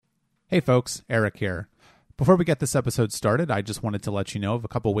Hey folks, Eric here. Before we get this episode started, I just wanted to let you know of a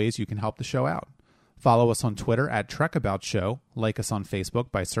couple ways you can help the show out. Follow us on Twitter at TrekAboutShow, like us on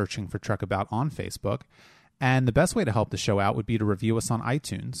Facebook by searching for TrekAbout on Facebook, and the best way to help the show out would be to review us on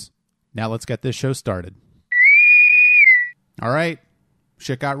iTunes. Now let's get this show started. All right,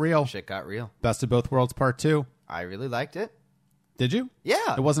 shit got real. Shit got real. Best of Both Worlds Part 2. I really liked it. Did you?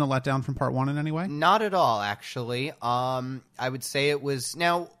 Yeah. It wasn't a letdown from Part 1 in any way? Not at all, actually. I would say it was...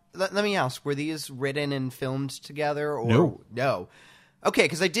 Now, let me ask, were these written and filmed together? Or... No. Okay,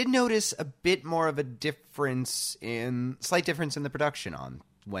 because I did notice a bit more of a slight difference in the production on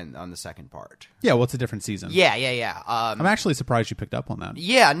the second part. Yeah, well, it's a different season. Yeah. I'm actually surprised you picked up on that.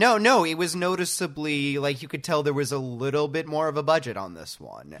 Yeah, no, it was noticeably, like, you could tell there was a little bit more of a budget on this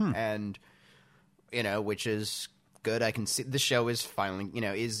one. And, which is... good. I can see the show is finally,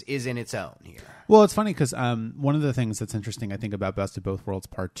 is in its own here. Well, it's funny because one of the things that's interesting, I think, about Best of Both Worlds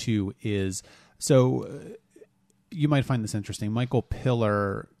Part 2 is, you might find this interesting. Michael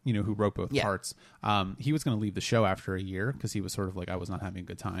Piller, who wrote both parts, he was going to leave the show after a year because he was sort of like, I was not having a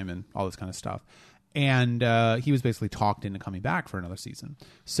good time and all this kind of stuff. And he was basically talked into coming back for another season.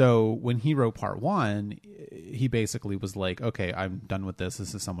 So when he wrote Part 1, he basically was like, okay, I'm done with this.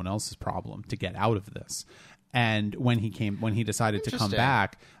 This is someone else's problem to get out of this. And when he decided to come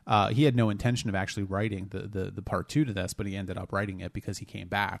back, he had no intention of actually writing the Part 2 to this, but he ended up writing it because he came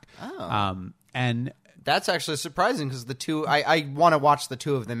back. And that's actually surprising because the two, I want to watch the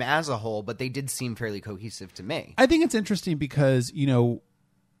two of them as a whole, but they did seem fairly cohesive to me. I think it's interesting because,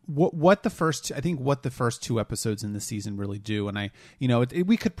 what the first two episodes in the season really do, and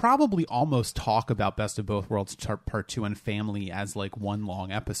we could probably almost talk about Best of Both Worlds Part 2 and Family as like one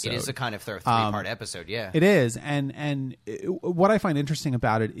long episode. It is a kind of three-part episode, yeah. It is, and what I find interesting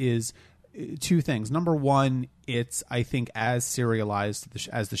about it is two things. Number one, it's, I think, as serialized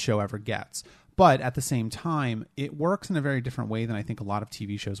as the show ever gets. But at the same time, it works in a very different way than I think a lot of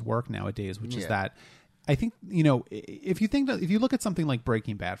TV shows work nowadays, which is that I think, if you look at something like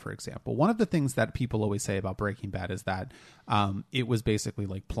Breaking Bad, for example, one of the things that people always say about Breaking Bad is that it was basically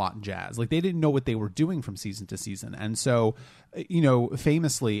like plot and jazz. Like they didn't know what they were doing from season to season. And so,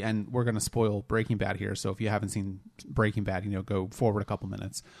 famously, and we're going to spoil Breaking Bad here. So if you haven't seen Breaking Bad, go forward a couple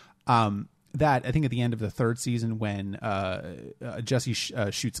minutes. That I think at the end of the third season when Jesse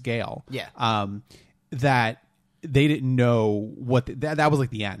shoots Gale, that they didn't know what that was like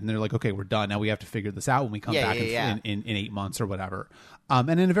the end, and they're like, okay, we're done now. We have to figure this out when we come back in 8 months or whatever.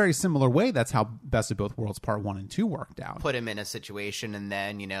 And in a very similar way, that's how Best of Both Worlds Part 1 and 2 worked out. Put him in a situation, and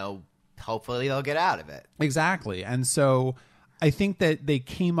then hopefully they'll get out of it. Exactly, and so I think that they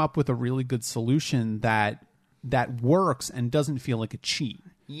came up with a really good solution that works and doesn't feel like a cheat.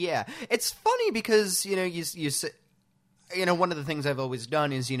 Yeah, it's funny because one of the things I've always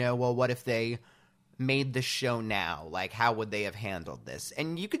done is well, what if they made the show now? Like, how would they have handled this?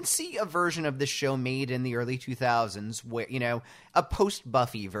 And you can see a version of this show made in the early 2000s where, a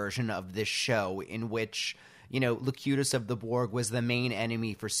post-Buffy version of this show in which, Locutus of the Borg was the main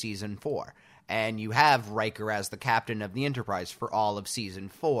enemy for Season 4. And you have Riker as the captain of the Enterprise for all of Season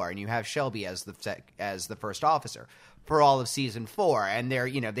 4. And you have Shelby as the first officer for all of Season 4. And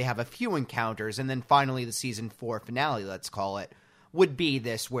they have a few encounters. And then finally the Season 4 finale, let's call it, would be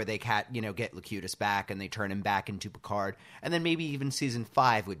this where they get Locutus back and they turn him back into Picard. And then maybe even Season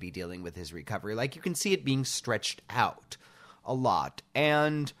 5 would be dealing with his recovery. Like, you can see it being stretched out a lot.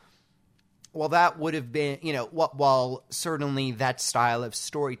 And while that would have been, while certainly that style of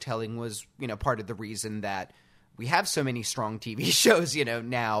storytelling was, part of the reason that we have so many strong TV shows,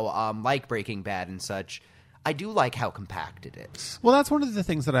 now, like Breaking Bad and such, I do like how compact it is. Well, that's one of the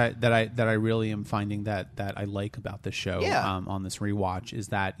things that I really am finding that I like about the show on this rewatch is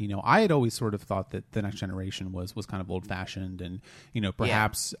that I had always sort of thought that The Next Generation was kind of old fashioned and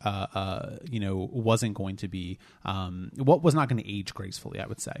perhaps wasn't going to be what was not going to age gracefully, I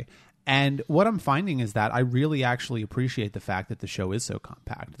would say. And what I'm finding is that I really actually appreciate the fact that the show is so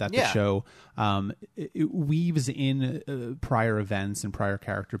compact, that the show it weaves in prior events and prior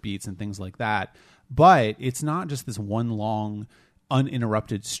character beats and things like that. But it's not just this one long,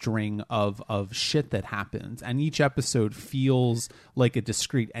 uninterrupted string of shit that happens, and each episode feels like a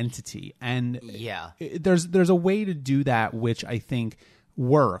discrete entity. And there's a way to do that, which I think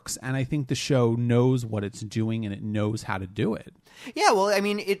works, and I think the show knows what it's doing, and it knows how to do it. Yeah, well, I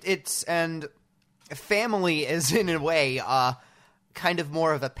mean, it's and Family is in a way kind of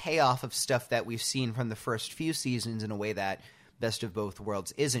more of a payoff of stuff that we've seen from the first few seasons in a way that Best of Both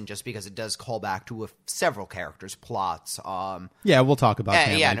Worlds isn't, just because it does call back to several characters' plots. We'll talk about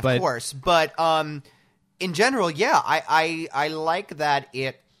Family. Yeah, of course. But in general, I like that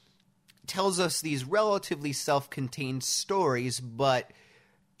it tells us these relatively self-contained stories, but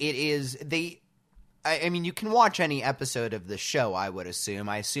it is I mean, you can watch any episode of the show, I would assume.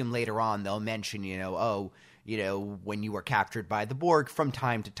 I assume later on they'll mention, when you were captured by the Borg from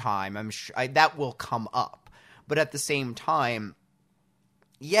time to time. I'm sure that will come up. But at the same time,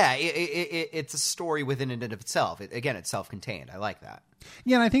 yeah, it's a story within and of itself. Again, it's self-contained. I like that.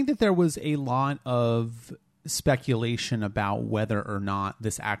 Yeah, and I think that there was a lot of speculation about whether or not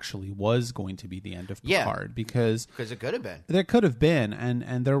this actually was going to be the end of Picard, because it could have been. There could have been,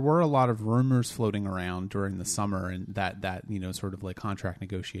 and there were a lot of rumors floating around during the summer, and that sort of like contract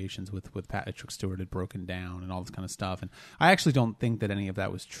negotiations with Patrick Stewart had broken down and all this kind of stuff. And I actually don't think that any of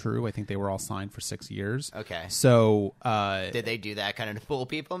that was true. I think they were all signed for 6 years. Okay. So did they do that kind of to fool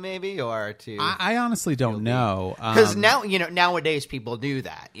people, maybe, or to? I honestly don't know, because nowadays people do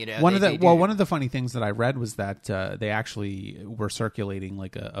that. One of the funny things that I read was that they actually were circulating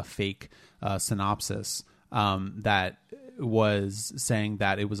like a fake synopsis that was saying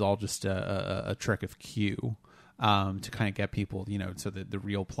that it was all just a trick of Q to kind of get people, so that the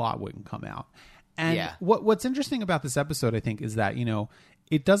real plot wouldn't come out. And what's interesting about this episode, I think, is that,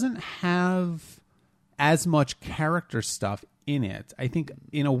 it doesn't have as much character stuff in it. I think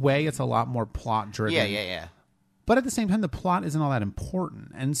in a way it's a lot more plot driven. Yeah. But at the same time, the plot isn't all that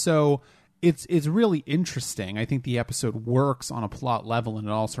important. And so it's really interesting. I think the episode works on a plot level, and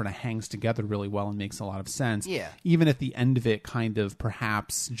it all sort of hangs together really well and makes a lot of sense. Yeah. Even at the end of it, kind of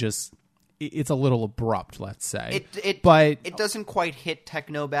perhaps just it's a little abrupt, let's say. But it doesn't quite hit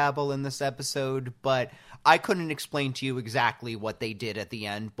technobabble in this episode, but I couldn't explain to you exactly what they did at the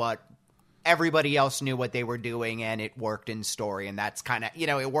end, but everybody else knew what they were doing, and it worked in story, and that's kind of,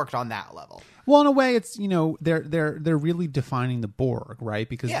 it worked on that level. Well, in a way, it's, they're really defining the Borg, right?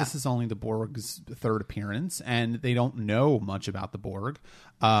 Because this is only the Borg's third appearance, and they don't know much about the Borg.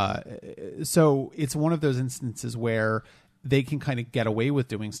 So it's one of those instances where they can kind of get away with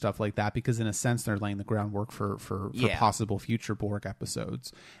doing stuff like that because, in a sense, they're laying the groundwork for possible future Borg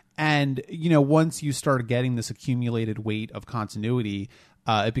episodes. And, once you start getting this accumulated weight of continuity,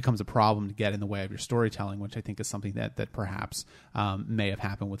 it becomes a problem to get in the way of your storytelling, which I think is something that perhaps may have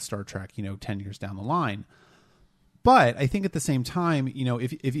happened with Star Trek, 10 years down the line. But I think at the same time,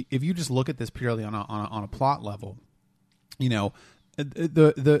 if you just look at this purely on a plot level, the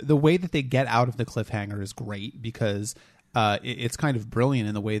way that they get out of the cliffhanger is great because it's kind of brilliant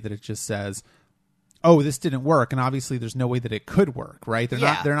in the way that it just says, oh, this didn't work, and obviously there's no way that it could work, right?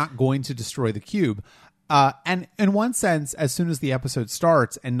 They're not going to destroy the cube. And in one sense, as soon as the episode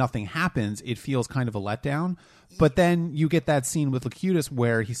starts and nothing happens, it feels kind of a letdown. But then you get that scene with Locutus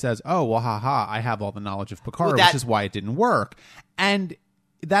where he says, oh, well, haha, I have all the knowledge of Picard, which is why it didn't work. And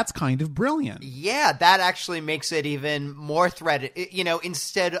that's kind of brilliant. Yeah, that actually makes it even more threaded.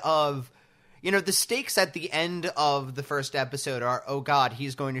 Instead of, the stakes at the end of the first episode are, oh, God,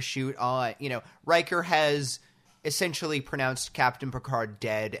 he's going to shoot on, Riker has essentially pronounced Captain Picard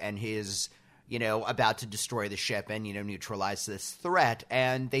dead and his about to destroy the ship and, neutralize this threat.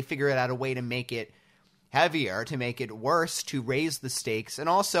 And they figure out a way to make it heavier, to make it worse, to raise the stakes. And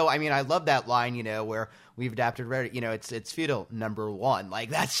also, I mean, I love that line, where we've adapted, it's futile, number one. Like,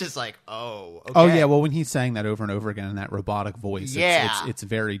 that's just like, oh, okay. Oh, yeah. Well, when he's saying that over and over again in that robotic voice, it's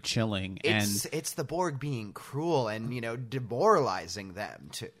very chilling. It's the Borg being cruel and, demoralizing them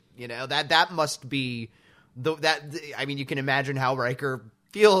to, that must be you can imagine how Riker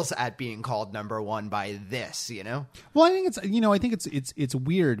feels at being called number one by this, Well, I think it's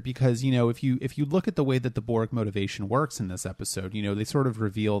weird because, if you look at the way that the Borg motivation works in this episode, they sort of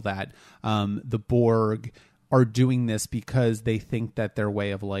reveal that the Borg are doing this because they think that their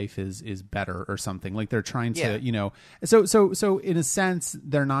way of life is better or something. Like they're trying to, so in a sense,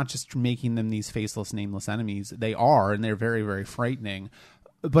 they're not just making them these faceless, nameless enemies. They are, and they're very, very frightening.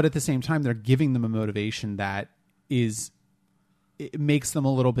 But at the same time, they're giving them a motivation that it makes them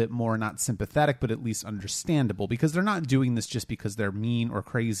a little bit more not sympathetic, but at least understandable, because they're not doing this just because they're mean or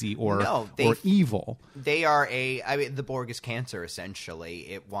crazy or evil. They are the Borg is cancer,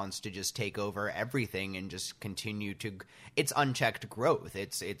 essentially. It wants to just take over everything and just continue to its unchecked growth.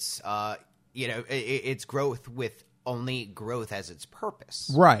 It's growth with only growth as its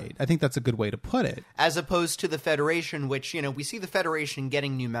purpose. Right. I think that's a good way to put it. As opposed to the Federation, which, we see the Federation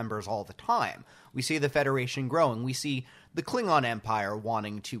getting new members all the time. We see the Federation growing. We see the Klingon Empire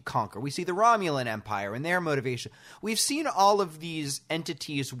wanting to conquer. We see the Romulan Empire and their motivation. We've seen all of these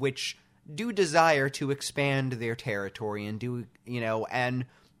entities which do desire to expand their territory and and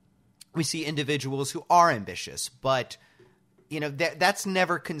we see individuals who are ambitious, but that's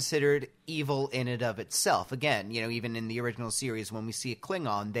never considered evil in and of itself. Again, even in the original series, when we see a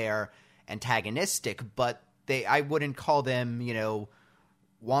Klingon, they're antagonistic, but I wouldn't call them,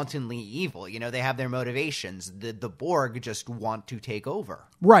 wantonly evil. They have their motivations. The Borg just want to take over.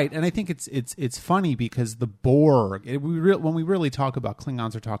 Right, and I think it's funny because the Borg, when we really talk about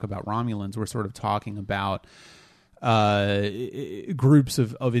Klingons or talk about Romulans, we're sort of talking about groups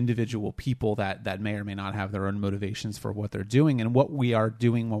of individual people that may or may not have their own motivations for what they're doing. And what we are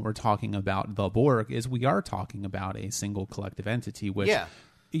doing when we're talking about the Borg is we are talking about a single collective entity, which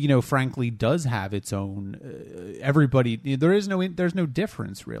frankly does have its own everybody. There's no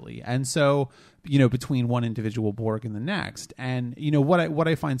difference really. And so, between one individual Borg and the next. And, what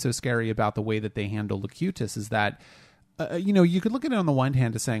I find so scary about the way that they handle Locutus is that, you could look at it on the one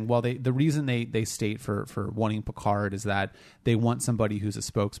hand as saying, well, the reason they state for wanting Picard is that they want somebody who's a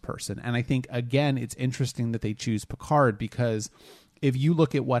spokesperson. And I think, again, it's interesting that they choose Picard because if you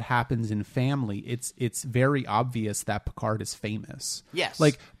look at what happens in Family, it's very obvious that Picard is famous. Yes.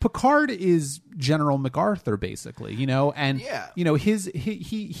 Like, Picard is General MacArthur, basically, and,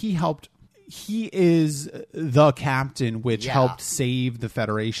 he helped. He is the captain which helped save the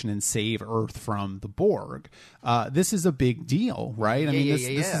Federation and save Earth from the Borg. This is a big deal, right? I mean,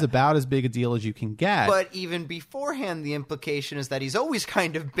 this is about as big a deal as you can get. But even beforehand, the implication is that he's always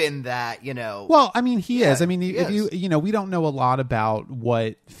kind of been that, Well, I mean, he is. I mean, we don't know a lot about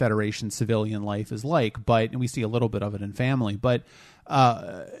what Federation civilian life is like, and we see a little bit of it in Family, but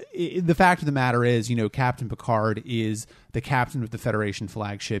the fact of the matter is, Captain Picard is the captain of the Federation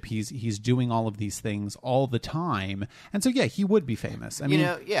flagship. He's doing all of these things all the time, and so he would be famous. I mean,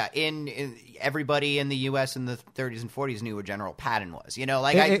 in everybody in the U.S. in the 30s and 40s knew who General Patton was.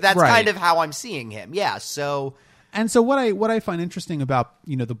 That's right. kind of how I'm seeing him. Yeah, so. And so what I find interesting about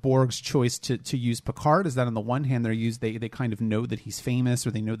the Borg's choice to use Picard is that on the one hand they kind of know that he's famous,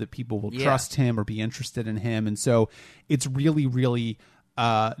 or they know that people will trust him or be interested in him, and so it's really, really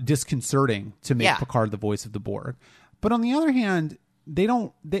disconcerting to make Picard the voice of the Borg. But on the other hand,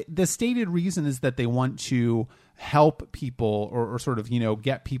 the stated reason is that they want to help people or sort of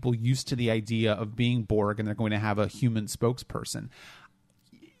get people used to the idea of being Borg, and they're going to have a human spokesperson.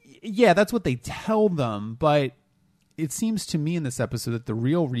 Yeah, that's what they tell them, but it seems to me in this episode that the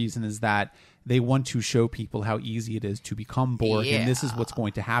real reason is that they want to show people how easy it is to become Borg, and this is what's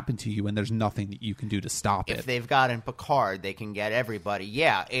going to happen to you, and there's nothing that you can do to stop it. If they've gotten Picard, they can get everybody.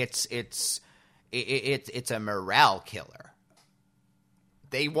 Yeah, it's a morale killer.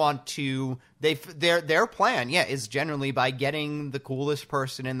 They want to. Their plan, is generally by getting the coolest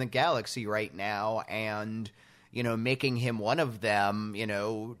person in the galaxy right now, and making him one of them.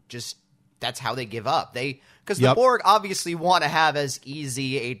 Just that's how they give up. Because the Borg obviously want to have as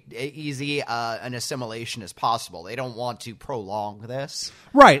easy an assimilation as possible. They don't want to prolong this,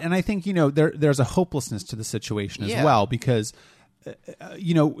 right? And I think there's a hopelessness to the situation as well, because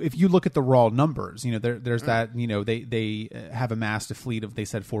if you look at the raw numbers, there's that they have amassed a fleet of, they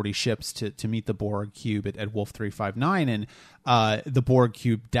said, 40 ships to meet the Borg cube at Wolf 359, and the Borg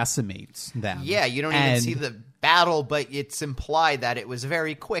cube decimates them. Yeah, you don't even see the battle, but it's implied that it was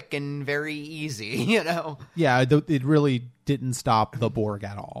very quick and very easy. Yeah, it really didn't stop the Borg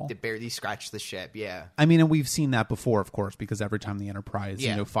at all. It barely scratched the ship. Yeah, I mean, and we've seen that before, of course, because every time the Enterprise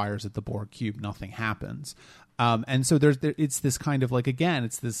fires at the Borg cube, nothing happens. And so it's this kind of like, again,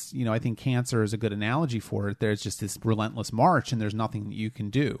 it's this, I think cancer is a good analogy for it. There's just this relentless march, and there's nothing that you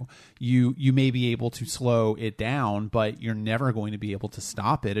can do. You may be able to slow it down, but you're never going to be able to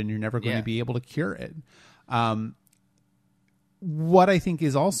stop it, and you're never going to be able to cure it. What I think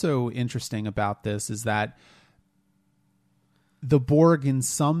is also interesting about this is that the Borg, in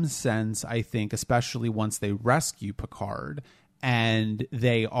some sense, I think, especially once they rescue Picard, and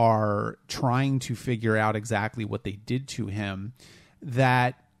they are trying to figure out exactly what they did to him,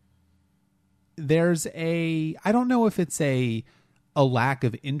 that there's I don't know if it's a lack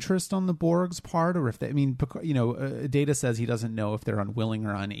of interest on the Borg's part, or if Data says he doesn't know if they're unwilling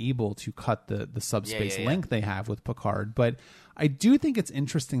or unable to cut the subspace link they have with Picard. But I do think it's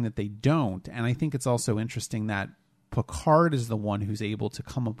interesting that they don't, and I think it's also interesting that Picard is the one who's able to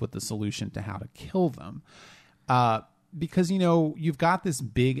come up with the solution to how to kill them. Because, you've got this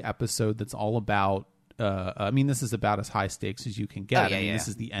big episode that's all about, this is about as high stakes as you can get. This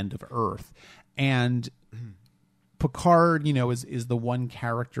is the end of Earth. And Picard, is the one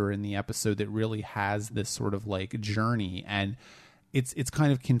character in the episode that really has this sort of like journey, and it's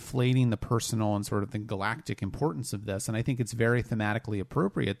kind of conflating the personal and sort of the galactic importance of this. And I think it's very thematically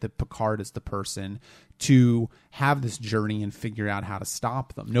appropriate that Picard is the person to have this journey and figure out how to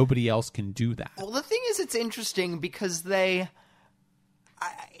stop them. Nobody else can do that. Well, the thing is, it's interesting because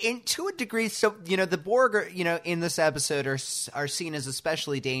To a degree, so, the Borg, in this episode are seen as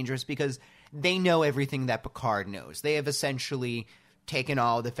especially dangerous because they know everything that Picard knows. They have essentially taken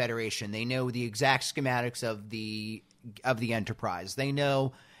all the Federation. They know the exact schematics of the Enterprise. They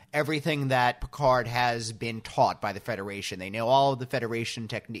know everything that Picard has been taught by the Federation. They know all of the Federation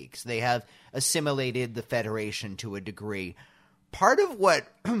techniques. They have assimilated the Federation to a degree. Part of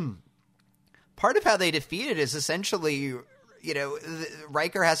how they defeat it is essentially,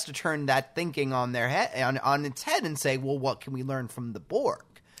 Riker has to turn that thinking on their head, on its head, and say, well, what can we learn from the Borg?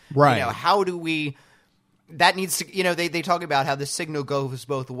 Right. How do we? That needs to, they talk about how the signal goes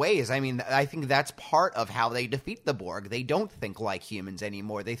both ways. I mean, I think that's part of how they defeat the Borg. They don't think like humans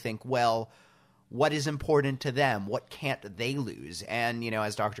anymore. They think, well, what is important to them? What can't they lose? And,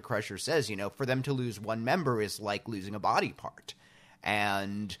 as Dr. Crusher says, for them to lose one member is like losing a body part.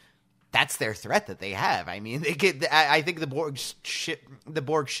 And that's their threat that they have. I mean, I think the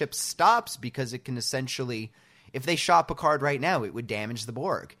Borg ship stops because it can essentially, if they shot Picard right now, it would damage the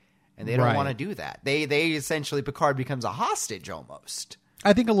Borg. And they don't want to do that. They essentially, Picard becomes a hostage almost.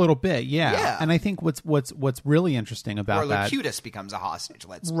 I think a little bit, yeah. And I think what's really interesting about that, Locutus becomes a hostage.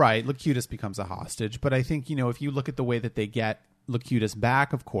 Locutus becomes a hostage. But I think if you look at the way that they get Locutus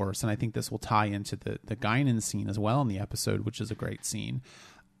back, of course, and I think this will tie into the Guinan scene as well in the episode, which is a great scene.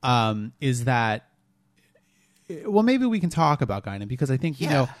 Is that, well, maybe we can talk about Guinan because I think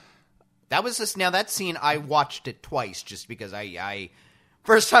that was that scene. I watched it twice just because I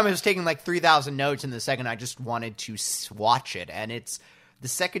first time I was taking like 3,000 notes, and the second I just wanted to watch it. And it's the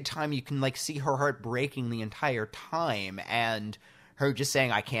second time you can see her heart breaking the entire time, and her just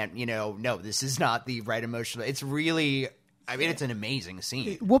saying, I can't, no, this is not the right emotional. It's really, it's an amazing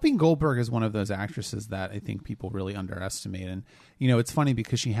scene. Whoopi Goldberg is one of those actresses that I think people really underestimate. And, it's funny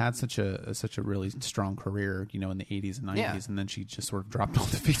because she had such a really strong career, in the 80s and 90s. And then she just sort of dropped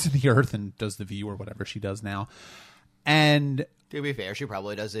off the face of the earth and does The View or whatever she does now. And to be fair, she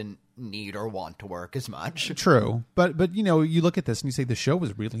probably doesn't need or want to work as much. True. But you look at this and you say the show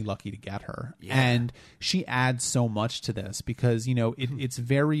was really lucky to get her. Yeah. And she adds so much to this because, it's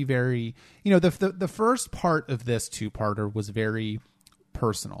very, very, the first part of this two-parter was very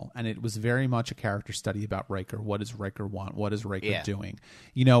personal, and it was very much a character study about Riker. What does Riker want? What is Riker doing?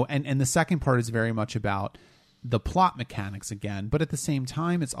 And the second part is very much about the plot mechanics again, but at the same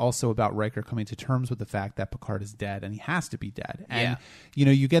time, it's also about Riker coming to terms with the fact that Picard is dead and he has to be dead. And,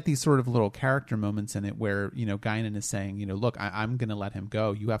 you get these sort of little character moments in it where, Guinan is saying, look, I'm going to let him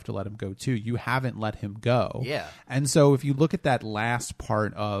go. You have to let him go too. You haven't let him go. Yeah. And so if you look at that last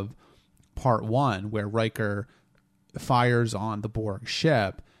part of part one where Riker fires on the Borg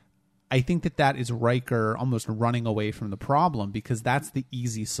ship, I think that is Riker almost running away from the problem because that's the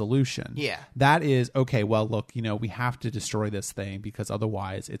easy solution. Yeah. That is, okay, well, look, we have to destroy this thing because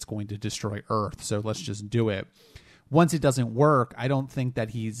otherwise it's going to destroy Earth. So let's just do it. Once it doesn't work, I don't think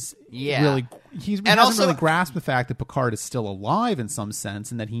that he hasn't really grasped the fact that Picard is still alive in some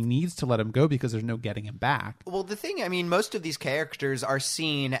sense and that he needs to let him go because there's no getting him back. Well, the thing, most of these characters are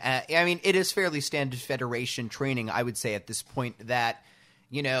seen, it is fairly standard Federation training, I would say at this point that,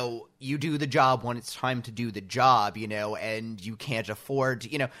 you do the job when it's time to do the job, and you can't afford,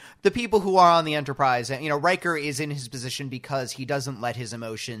 the people who are on the Enterprise, Riker is in his position because he doesn't let his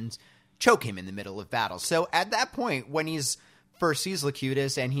emotions choke him in the middle of battle. So at that point, when he's first sees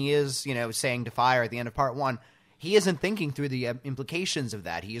Locutus and he is, saying to fire at the end of part one, he isn't thinking through the implications of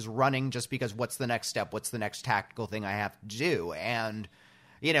that. He is running just because what's the next step? What's the next tactical thing I have to do? And,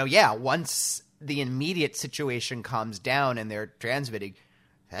 once the immediate situation calms down and they're transmitting,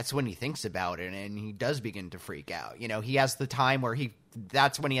 that's when he thinks about it, and he does begin to freak out. He has the time where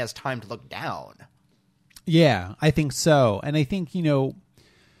that's when he has time to look down. Yeah, I think so. And I think,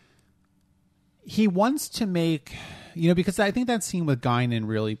 he wants to make, because I think that scene with Guinan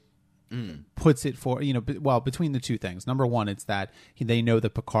really puts it for, between the two things. Number one, it's that they know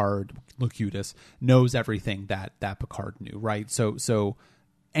that Picard, Locutus, knows everything that Picard knew, right? So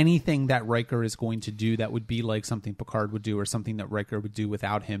anything that Riker is going to do that would be like something Picard would do or something that Riker would do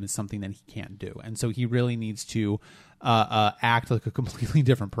without him is something that he can't do. And so he really needs to act like a completely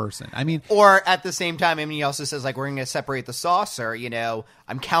different person. Or at the same time, he also says, we're going to separate the saucer,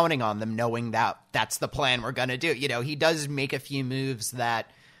 I'm counting on them knowing that that's the plan we're going to do. He does make a few moves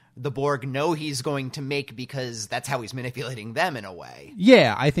that the Borg know he's going to make because that's how he's manipulating them in a way.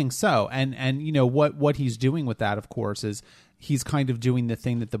 Yeah, I think so. And what he's doing with that, of course, is he's kind of doing the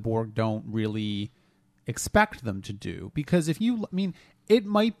thing that the Borg don't really expect them to do. Because it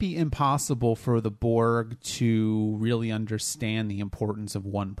might be impossible for the Borg to really understand the importance of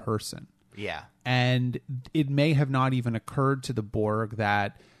one person. Yeah. And it may have not even occurred to the Borg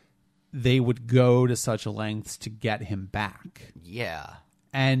that they would go to such lengths to get him back. Yeah.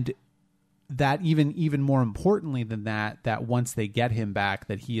 And that even more importantly than that once they get him back,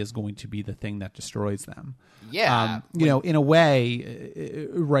 that he is going to be the thing that destroys them. Yeah. You know, in a way,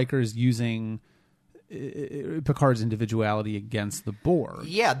 Riker is using Picard's individuality against the Borg.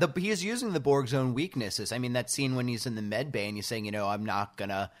 Yeah, he is using the Borg's own weaknesses. I mean, that scene when he's in the med bay and he's saying, I'm not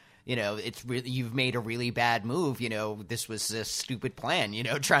gonna, it's really, you've made a really bad move. This was a stupid plan.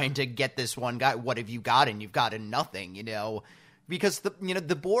 Trying to get this one guy. What have you gotten? You've gotten nothing. Because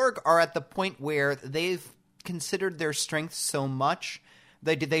the Borg are at the point where they've considered their strengths so much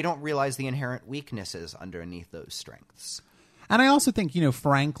that they don't realize the inherent weaknesses underneath those strengths. And I also think,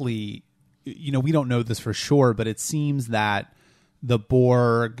 frankly, we don't know this for sure, but it seems that the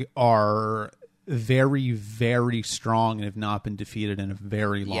Borg are very, very strong and have not been defeated in a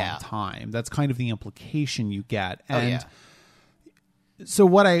very long time. That's kind of the implication you get. And so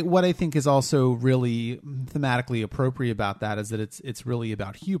what I think is also really thematically appropriate about that is that it's really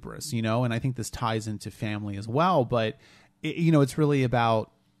about hubris, and I think this ties into family as well, but it's really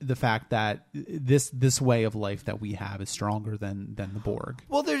about the fact that this way of life that we have is stronger than the Borg.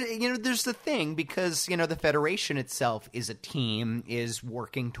 Well, there's the thing, because the Federation itself is a team, is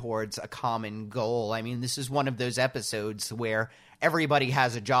working towards a common goal. I mean, this is one of those episodes where everybody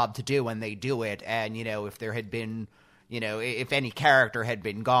has a job to do and they do it, and if there had been if any character had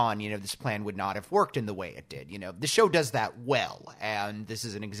been gone, this plan would not have worked in the way it did. The show does that well, and this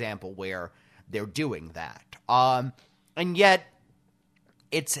is an example where they're doing that. And yet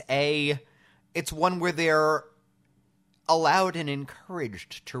it's one where they're allowed and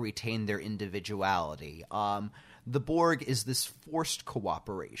encouraged to retain their individuality. The Borg is this forced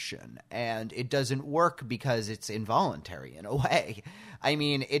cooperation, and it doesn't work because it's involuntary in a way. I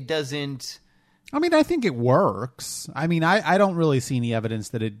mean, it doesn't... I think it works. I don't really see any evidence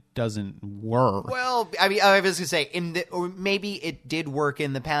that it doesn't work. Well, I was going to say, or maybe it did work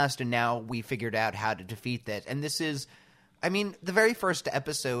in the past, and now we figured out how to defeat that. And this is, the very first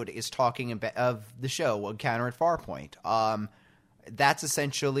episode is talking of the show, Encounter at Farpoint. That's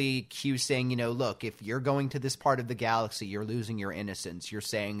essentially Q saying, look, if you're going to this part of the galaxy, you're losing your innocence. You're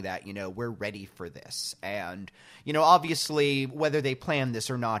saying that, we're ready for this. And, obviously, whether they planned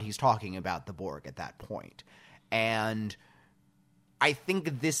this or not, he's talking about the Borg at that point. And I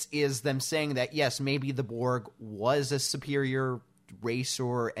think this is them saying that, yes, maybe the Borg was a superior race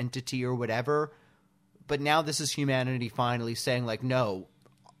or entity or whatever, but now this is humanity finally saying, like, no,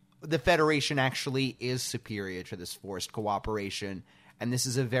 the Federation actually is superior to this forced cooperation, and this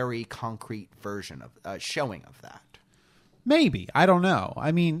is a very concrete version of showing of that. Maybe. I don't know.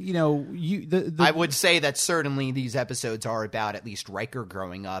 I would say that certainly these episodes are about at least Riker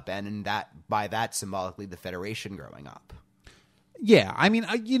growing up, and by that symbolically the Federation growing up. Yeah,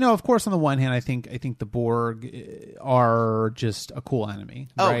 of course, on the one hand, I think the Borg are just a cool enemy,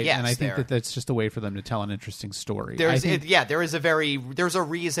 right? Oh, yes, and I think that's just a way for them to tell an interesting story. There's a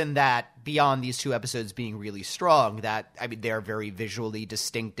reason that beyond these two episodes being really strong, that they're very visually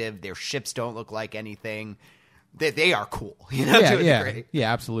distinctive. Their ships don't look like anything. They are cool, to a degree.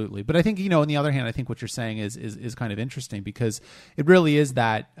 Yeah, absolutely. But I think on the other hand, I think what you're saying is kind of interesting, because it really is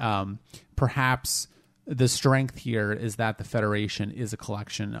that perhaps the strength here is that the Federation is a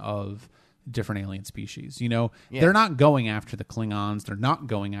collection of different alien species. They're not going after the Klingons. They're not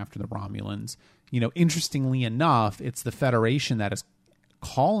going after the Romulans. Interestingly enough, it's the Federation that is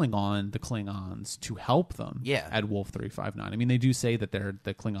calling on the Klingons to help them at Wolf 359. They do say that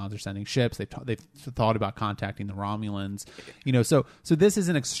the Klingons are sending ships. They've thought about contacting the Romulans. So this is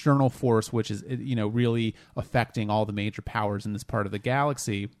an external force which is really affecting all the major powers in this part of the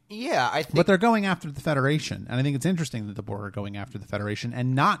galaxy. Yeah, but they're going after the Federation, and I think it's interesting that the Borg are going after the Federation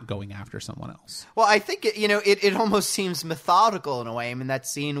and not going after someone else. Well, I think it almost seems methodical in a way. That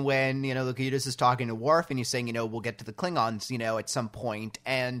scene when Locutus is talking to Worf and he's saying we'll get to the Klingons at some point.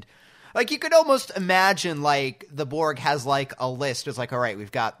 And you could almost imagine the Borg has a list. It's all right,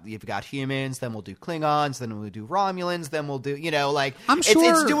 you've got humans, then we'll do Klingons, then we'll do Romulans, then we'll do I'm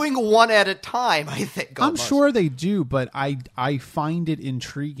sure it's doing one at a time. I think almost. I'm sure they do, but I find it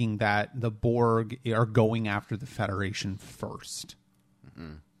intriguing that the Borg are going after the Federation first.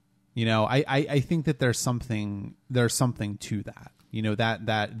 Mm-hmm. I think that there's something to that.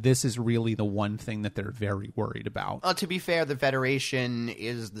 That this is really the one thing that they're very worried about. To be fair, the Federation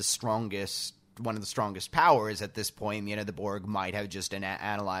is one of the strongest powers at this point. The Borg might have just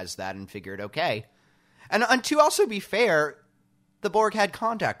analyzed that and figured, okay. And to also be fair, the Borg had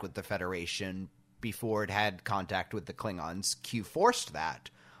contact with the Federation before it had contact with the Klingons. Q forced that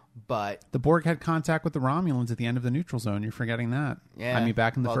But the Borg had contact with the Romulans at the end of the neutral zone. You're forgetting that. Yeah. I mean,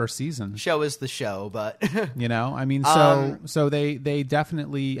 back in the Well, first season. show is the show, but You know, I mean, so they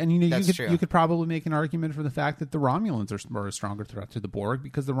definitely, and That's true. you could probably make an argument for the fact that the Romulans are a stronger threat to the Borg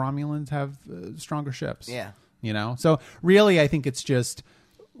because the Romulans have stronger ships. Yeah. You know, so really, I think it's just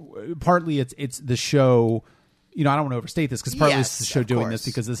partly it's the show. You know, I don't want to overstate this because partly it's the show of doing course. this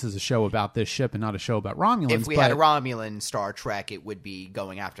because this is a show about this ship and not a show about Romulans. if we had a Romulan Star Trek, it would be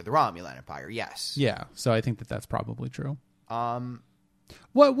going after the Romulan Empire. Yes. yeah, so I think that's probably true.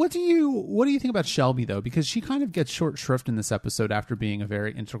 What do you think about Shelby though? Because she kind of gets short shrift in this episode after being a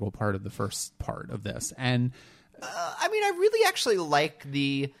very integral part of the first part of this. And I mean, I really actually like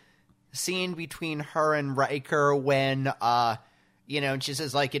the scene between her and Riker when, and she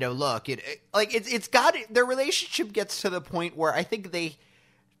says, like, look, it's got their relationship gets to the point where I think they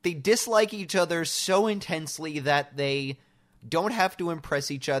dislike each other so intensely that they don't have to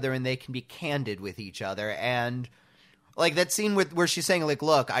impress each other and they can be candid with each other. And like that scene where she's saying, like,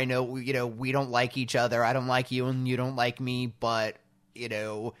 look, I know, we don't like each other. I don't like you and you don't like me, but,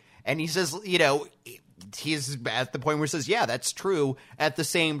 and he says, he's at the point where he says, yeah, that's true. At the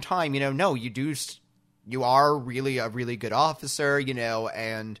same time, no, you are really a really good officer,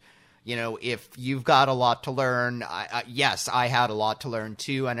 and, if you've got a lot to learn, yes, I had a lot to learn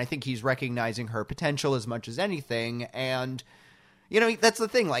too. And I think he's recognizing her potential as much as anything. And, that's the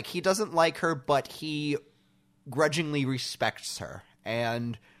thing. Like, he doesn't like her, but he grudgingly respects her.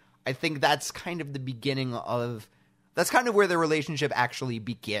 And I think that's kind of the beginning of... That's kind of where the relationship actually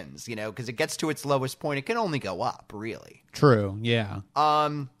begins, because it gets to its lowest point. It can only go up, really. true, yeah.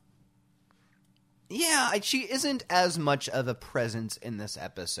 Yeah, she isn't as much of a presence in this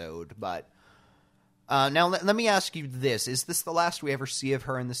episode, but... now, let me ask you this. Is this the last we ever see of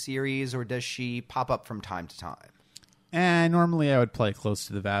her in the series, or does she pop up from time to time? And normally I would play close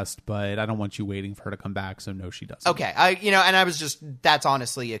to the vest, but I don't want you waiting for her to come back, so no, she doesn't. Okay, and I was just... That's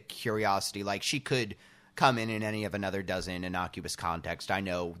honestly a curiosity. Like, she could come in any of another dozen innocuous context. I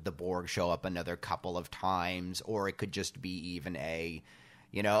know the Borg show up another couple of times, or it could just be even a...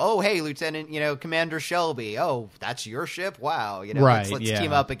 oh, hey, Lieutenant, Commander Shelby. Oh, that's your ship? Wow. Right, let's yeah.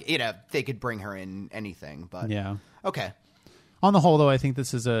 team up. They could bring her in anything, but Yeah. okay. On the whole, though, I think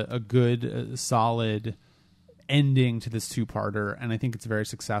this is a good, solid ending to this two-parter, and I think it's very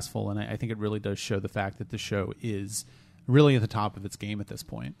successful, and I think it really does show the fact that the show is really at the top of its game at this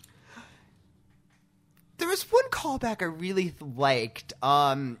point. There was one callback I really liked.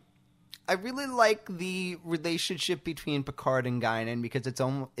 I really like the relationship between Picard and Guinan because it's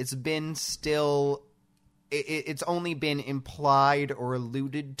only been implied or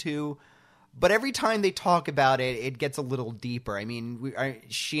alluded to, but every time they talk about it, it gets a little deeper. I mean,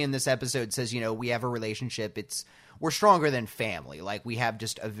 she in this episode says, we have a relationship. We're stronger than family. Like, we have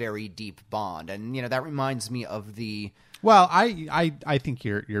just a very deep bond, and that reminds me of the. Well, I think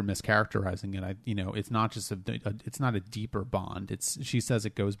you're mischaracterizing it. It's not just it's not a deeper bond. She says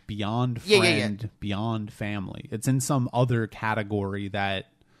it goes beyond friend, beyond family. It's in some other category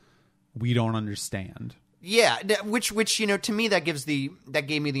that we don't understand. Yeah, which to me that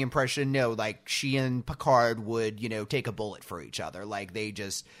gave me the impression, no, like she and Picard would take a bullet for each other. Like they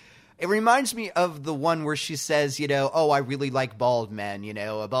just. It reminds me of the one where she says, oh, I really like bald men.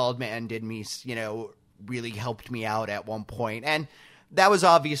 A bald man did me, really helped me out at one point. And that was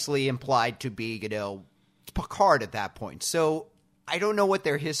obviously implied to be, Picard at that point. So I don't know what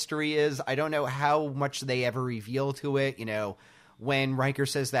their history is. I don't know how much they ever reveal to it. When Riker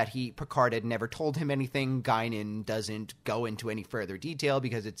says that Picard had never told him anything, Guinan doesn't go into any further detail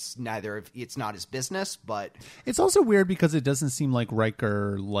because it's not his business. But it's also weird because it doesn't seem like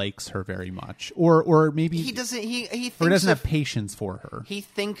Riker likes her very much, or maybe he doesn't. He thinks or doesn't have patience for her. He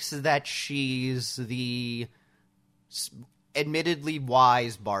thinks that she's the admittedly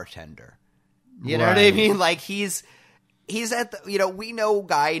wise bartender. You know what I mean? Like he's at the, we know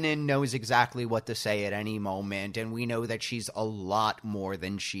Guinan knows exactly what to say at any moment, and we know that she's a lot more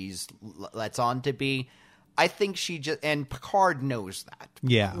than she's lets on to be. I think and Picard knows that.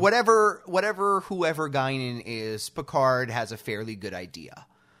 Yeah. Whoever Guinan is, Picard has a fairly good idea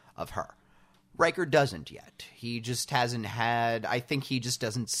of her. Riker doesn't yet. He just hasn't had, I think he just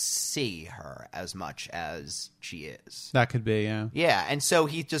doesn't see her as much as she is. That could be, yeah. Yeah, and so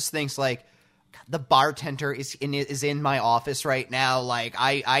he just thinks like, the bartender is in my office right now. Like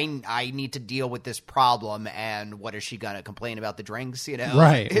I need to deal with this problem. And what is she gonna complain about the drinks?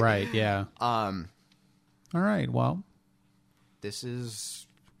 Right. Yeah. All right. Well, this is.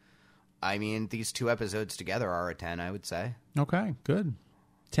 I mean, these two episodes together are a 10. I would say. Okay. Good.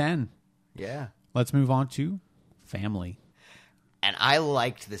 10. Yeah. Let's move on to family. And I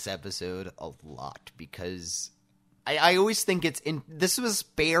liked this episode a lot because I always think this was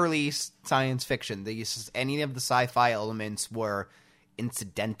barely science fiction. Any of the sci-fi elements were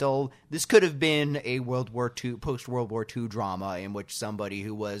incidental. This could have been a post-World War II drama in which somebody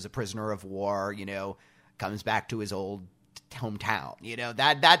who was a prisoner of war, comes back to his old hometown.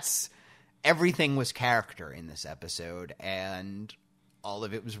 That's everything was character in this episode, and all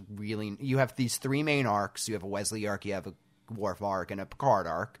of it was really. You have these three main arcs. You have a Wesley arc, you have a Worf arc, and a Picard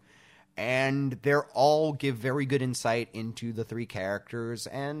arc, and they're all give very good insight into the three characters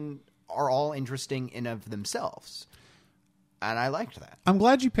and are all interesting in of themselves. And I liked that. I'm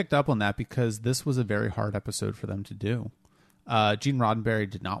glad you picked up on that because this was a very hard episode for them to do. Gene Roddenberry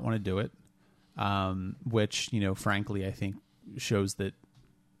did not want to do it, which, frankly, I think shows that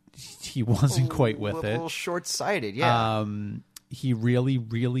he wasn't quite with it. A little short-sighted, yeah. He really,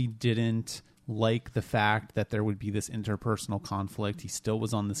 really didn't like the fact that there would be this interpersonal conflict. He still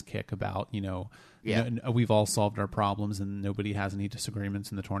was on this kick about, we've all solved our problems and nobody has any disagreements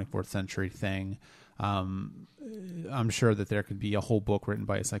in the 24th century thing. I'm sure that there could be a whole book written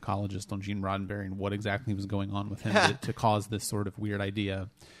by a psychologist on Gene Roddenberry and what exactly was going on with him to cause this sort of weird idea.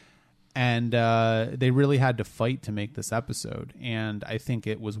 And they really had to fight to make this episode. And I think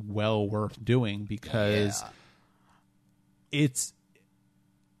it was well worth doing because it's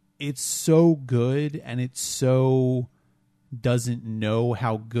so good and it so doesn't know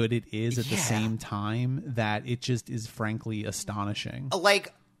how good it is at the same time that it just is frankly astonishing.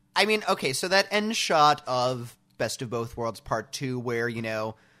 So that end shot of Best of Both Worlds Part 2 where,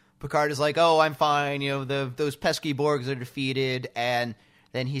 Picard is like, oh, I'm fine, those pesky Borgs are defeated, and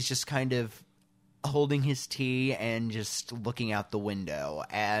then he's just kind of holding his tea and just looking out the window.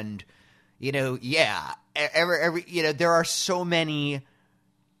 And, there are so many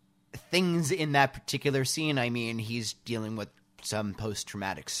things in that particular scene. I mean, he's dealing with some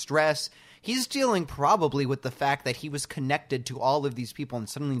post-traumatic stress. He's dealing probably with the fact that he was connected to all of these people and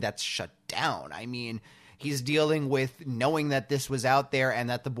suddenly that's shut down. I mean, he's dealing with knowing that this was out there and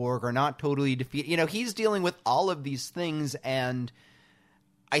that the Borg are not totally defeated. He's dealing with all of these things, and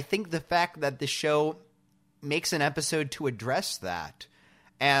I think the fact that the show makes an episode to address that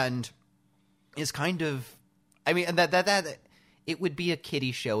and is kind of, that it would be a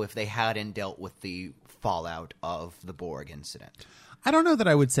kiddie show if they hadn't dealt with the fallout of the Borg incident. I don't know that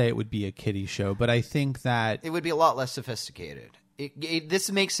I would say it would be a kiddie show, but I think that it would be a lot less sophisticated.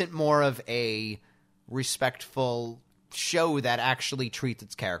 This makes it more of a respectful show that actually treats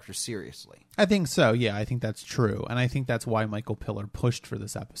its characters seriously. I think so. Yeah, I think that's true. And I think that's why Michael Piller pushed for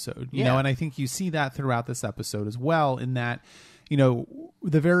this episode, you know, and I think you see that throughout this episode as well, in that,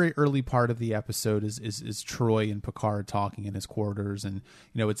 the very early part of the episode is Troy and Picard talking in his quarters. And,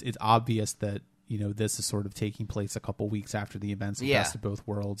 it's obvious that, this is sort of taking place a couple weeks after the events of Best of Both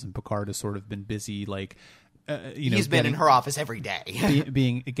Worlds, and Picard has sort of been busy, he's been in her office every day,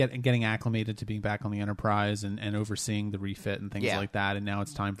 getting acclimated to being back on the Enterprise and overseeing the refit and things like that. And now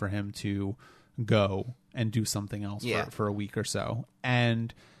it's time for him to go and do something else for a week or so.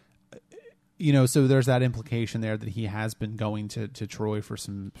 And so there's that implication there that he has been going to Troy for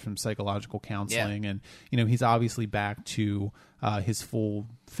some psychological counseling, and he's obviously back to his full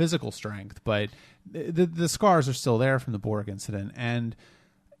physical strength, but the scars are still there from the Borg incident, and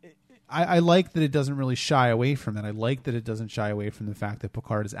I like that it doesn't really shy away from it. I like that it doesn't shy away from the fact that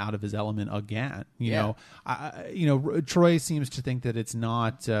Picard is out of his element again. Troy seems to think that it's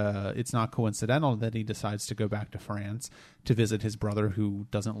not coincidental that he decides to go back to France to visit his brother who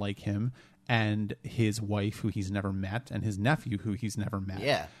doesn't like him, and his wife who he's never met, and his nephew who he's never met.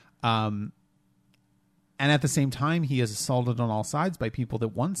 Yeah. And at the same time, he is assaulted on all sides by people that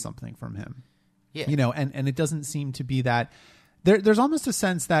want something from him. Yeah. And it doesn't seem to be that. There's almost a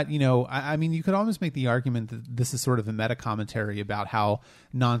sense that, you could almost make the argument that this is sort of a meta commentary about how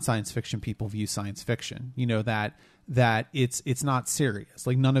non-science fiction people view science fiction, that it's not serious.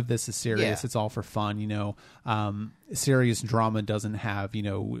 Like, none of this is serious. Yeah. It's all for fun. Serious drama doesn't have,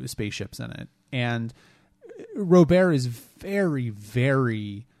 spaceships in it. And Robert is very,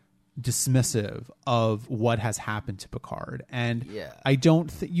 very dismissive of what has happened to Picard. And I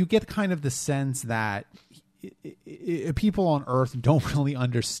don't you get kind of the sense that people on Earth don't really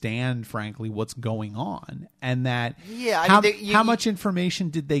understand, frankly, what's going on, and that how much information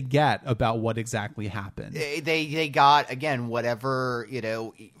did they get about what exactly happened? They got, again, whatever,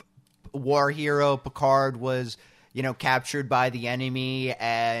 war hero Picard was, captured by the enemy,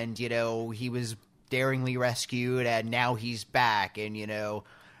 and he was daringly rescued, and now he's back, and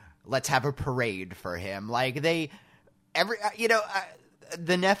let's have a parade for him. Like,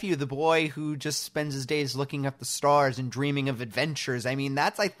 the nephew, the boy who just spends his days looking at the stars and dreaming of adventures. I mean,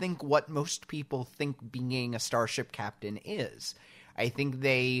 that's, I think, what most people think being a starship captain is. I think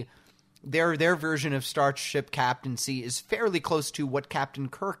their version of starship captaincy is fairly close to what Captain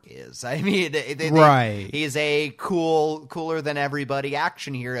Kirk is. I mean, right. He's a cooler than everybody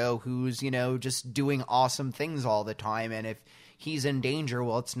action hero who's, just doing awesome things all the time. And if he's in danger,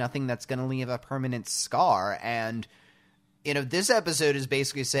 well, it's nothing that's going to leave a permanent scar. And this episode is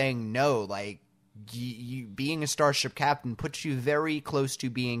basically saying, no, like, you being a starship captain puts you very close to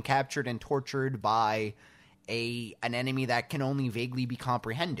being captured and tortured by an enemy that can only vaguely be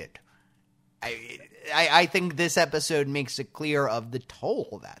comprehended. I think this episode makes it clear of the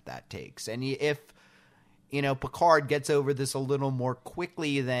toll that takes. And if, Picard gets over this a little more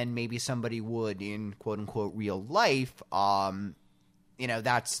quickly than maybe somebody would in quote-unquote real life,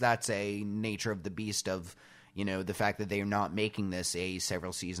 that's a nature of the beast of, the fact that they're not making this a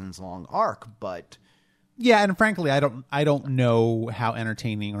several seasons long arc, but yeah, and frankly, I don't know how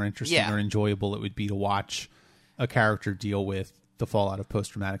entertaining or interesting or enjoyable it would be to watch a character deal with the fallout of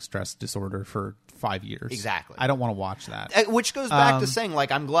post-traumatic stress disorder for 5 years. Exactly. I don't want to watch that. Which goes back to saying,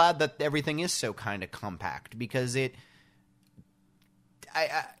 like, I'm glad that everything is so kind of compact, because in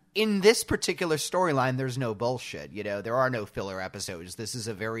this particular storyline, there's no bullshit. There are no filler episodes. This is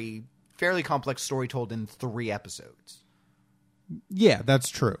a fairly complex story told in 3 episodes. Yeah, that's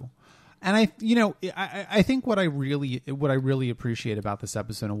true. And I think what I really appreciate about this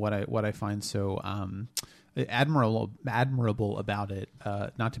episode and what I find so admirable about it,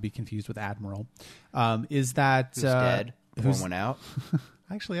 not to be confused with Admiral, is that who's dead? Who's one out?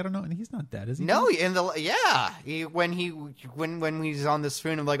 Actually, I don't know, and he's not dead, is he? No, when he's on the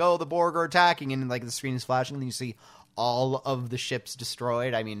screen of like, oh, the Borg are attacking, and like the screen is flashing, and you see all of the ships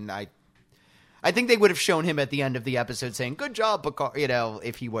destroyed. I mean, I think they would have shown him at the end of the episode saying, "Good job, Picard,"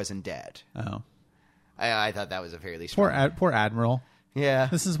 if he wasn't dead. Oh, I thought that was a fairly strong. Poor Admiral. Yeah,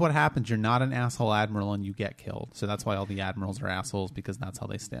 this is what happens. You're not an asshole admiral, and you get killed. So that's why all the admirals are assholes, because that's how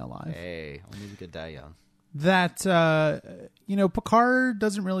they stay alive. Hey, only we could die young. That Picard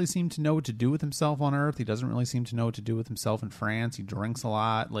doesn't really seem to know what to do with himself on Earth. He doesn't really seem to know what to do with himself in France. He drinks a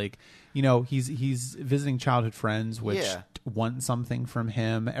lot. Like, he's visiting childhood friends, which want something from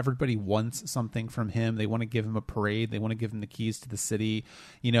him. Everybody wants something from him. They want to give him a parade. They want to give him the keys to the city.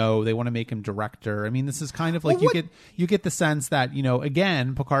 They want to make him director. I mean, this is kind of like you get the sense that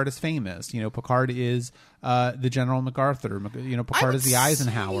again, Picard is famous. Picard is the General MacArthur. Picard is the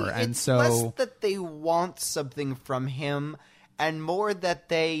Eisenhower, and so less that they want something from him, and more that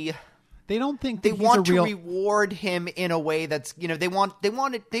they don't think they want to reward him in a way that's they want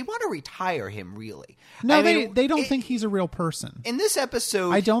to retire him, really. No, they don't think he's a real person. In this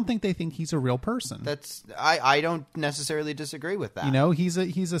episode, I don't think they think he's a real person. I don't necessarily disagree with that.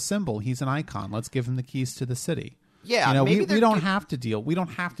 He's a symbol. He's an icon. Let's give him the keys to the city. Yeah, we don't have to deal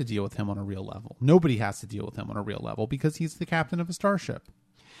with him on a real level. Nobody has to deal with him on a real level because he's the captain of a starship.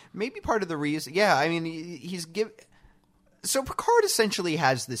 Maybe part of the reason, I mean, so Picard essentially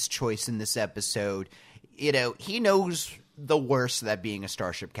has this choice in this episode. He knows the worst that being a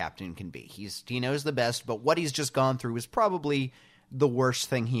starship captain can be. He knows the best, but what he's just gone through is probably the worst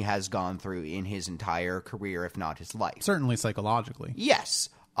thing he has gone through in his entire career, if not his life. Certainly psychologically. Yes.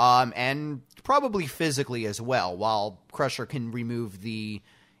 And probably physically as well. While Crusher can remove the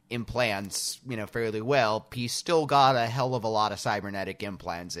implants, fairly well, he's still got a hell of a lot of cybernetic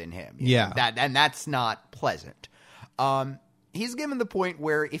implants in him. That's not pleasant. He's given the point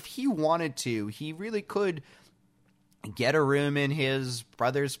where if he wanted to, he really could get a room in his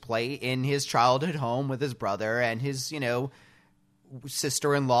brother's in his childhood home with his brother and his,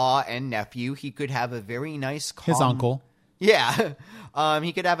 sister-in-law and nephew. He could have a very nice, calm... His uncle. Yeah.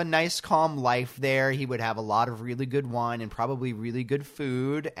 He could have a nice, calm life there. He would have a lot of really good wine and probably really good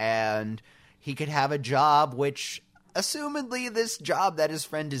food. And he could have a job which, assumedly, this job that his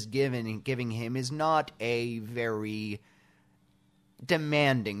friend is giving him is not a very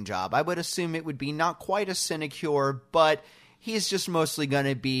demanding job. I would assume it would be not quite a sinecure, but he's just mostly going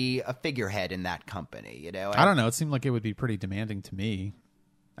to be a figurehead in that company, I don't know. It seemed like it would be pretty demanding to me.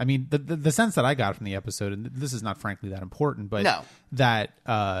 I mean, the sense that I got from the episode, and this is not frankly that important, but that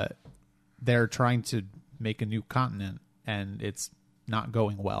they're trying to make a new continent and it's not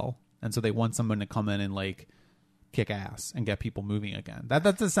going well. And so they want someone to come in and like kick ass and get people moving again.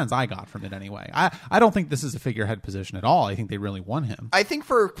 That's the sense I got from it anyway. I don't think this is a figurehead position at all. I think they really want him. I think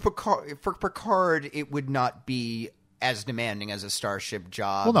for Picard, it would not be as demanding as a starship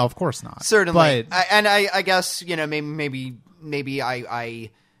job. Well, no, of course not. Certainly. But I guess, maybe I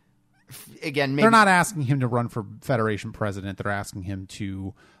again, maybe they're not asking him to run for Federation president. They're asking him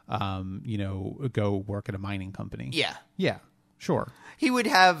to, go work at a mining company. Yeah. Yeah, sure. He would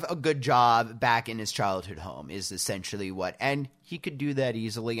have a good job back in his childhood home is essentially what, and he could do that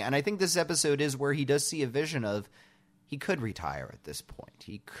easily. And I think this episode is where he does see a vision of he could retire at this point.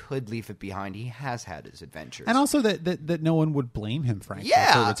 He could leave it behind. He has had his adventures. And also that no one would blame him, frankly,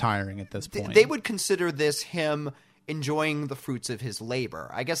 for retiring at this point. They would consider this him enjoying the fruits of his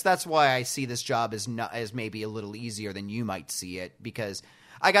labor. I guess that's why I see this job as maybe a little easier than you might see it, because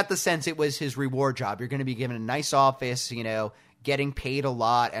I got the sense it was his reward job. You're going to be given a nice office, getting paid a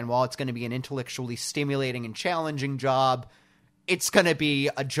lot, and while it's going to be an intellectually stimulating and challenging job, it's going to be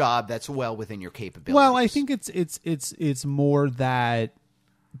a job that's well within your capabilities. Well, I think it's more that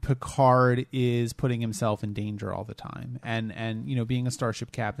Picard is putting himself in danger all the time, and being a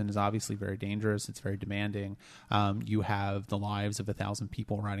starship captain is obviously very dangerous. It's very demanding. You have the lives of 1,000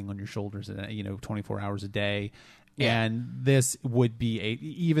 people riding on your shoulders, 24 hours a day. Yeah. And this would be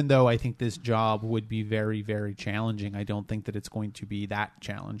even though I think this job would be very, very challenging, I don't think that it's going to be that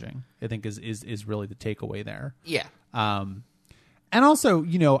challenging. I think is really the takeaway there. Yeah. And also,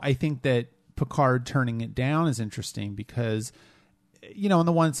 I think that Picard turning it down is interesting because, in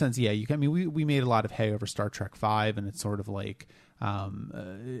the one sense, yeah, we made a lot of hay over Star Trek V, and it's sort of like,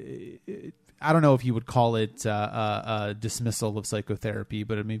 I don't know if you would call it a dismissal of psychotherapy,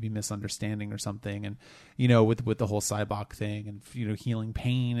 but it may be misunderstanding or something. And, with the whole Cybok thing and, healing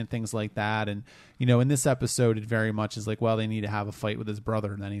pain and things like that. And, in this episode, it very much is like, well, they need to have a fight with his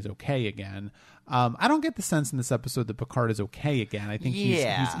brother and then he's okay again. I don't get the sense in this episode that Picard is okay again. I think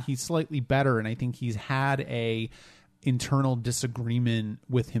he's slightly better. And I think he's had a internal disagreement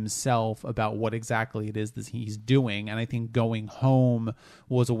with himself about what exactly it is that he's doing, and I think going home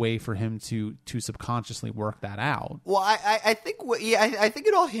was a way for him to subconsciously work that out. Well, I think I think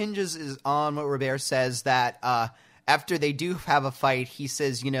it all hinges on what Robert says, that after they do have a fight, he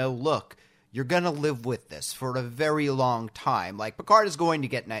says, look, you're going to live with this for a very long time. Like, Picard is going to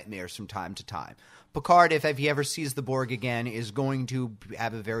get nightmares from time to time. Picard, if he ever sees the Borg again, is going to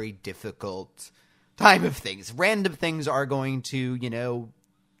have a very difficult time of things. Random things are going to, going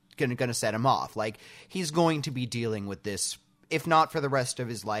to set him off. Like, he's going to be dealing with this, if not for the rest of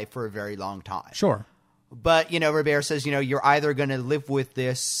his life, for a very long time. Sure. But, Robert says, you're either going to live with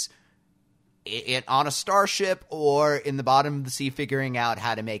this on a starship or in the bottom of the sea figuring out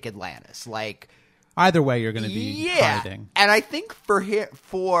how to make Atlantis. Like, either way, you're going to be hiding. And I think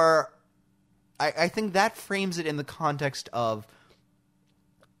I think that frames it in the context of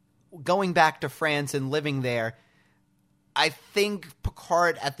going back to France and living there. I think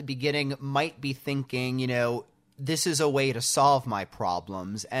Picard at the beginning might be thinking, this is a way to solve my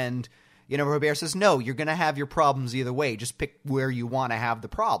problems. And, Robert says, no, you're going to have your problems either way. Just pick where you want to have the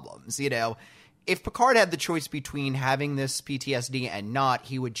problems. If Picard had the choice between having this PTSD and not,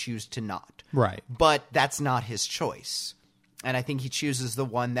 he would choose to not. Right. But that's not his choice. And I think he chooses the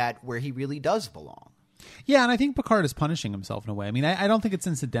one where he really does belong. Yeah, and I think Picard is punishing himself in a way. I mean, I don't think it's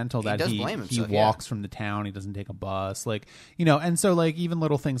incidental that he walks from the town, he doesn't take a bus, and so even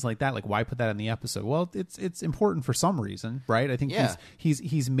little things like that, like why put that in the episode? Well, it's important for some reason, right? I think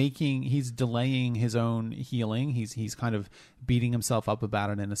he's delaying his own healing. He's kind of beating himself up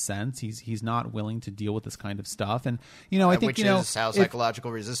about it in a sense. He's not willing to deal with this kind of stuff, and I think which is how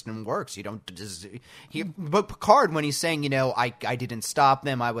psychological resistance works. But Picard, when he's saying I didn't stop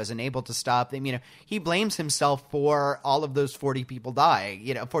them, I wasn't able to stop them, he blames himself for all of those 40 people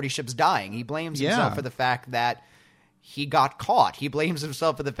dying, 40 ships dying. He blames himself for the fact that he got caught. He blames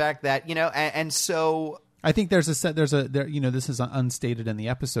himself for the fact that, and so I think this is unstated in the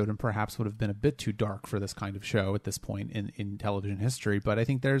episode and perhaps would have been a bit too dark for this kind of show at this point in television history. But I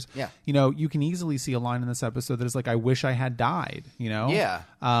think there's, you can easily see a line in this episode that is like, I wish I had died, Yeah.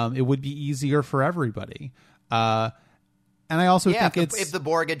 It would be easier for everybody. And I also think if the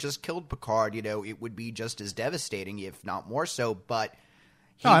Borg had just killed Picard, it would be just as devastating, if not more so. But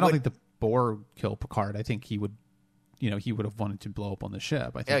I don't think the Borg killed Picard. I think he would, he would have wanted to blow up on the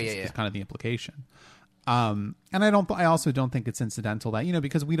ship. I think it's kind of the implication. And I also don't think it's incidental that,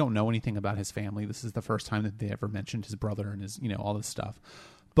 because we don't know anything about his family. This is the first time that they ever mentioned his brother and his, all this stuff.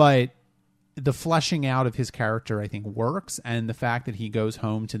 But the fleshing out of his character, I think, works. And the fact that he goes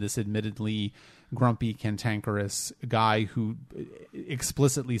home to this admittedly grumpy, cantankerous guy who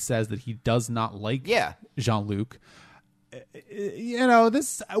explicitly says that he does not like Jean-Luc.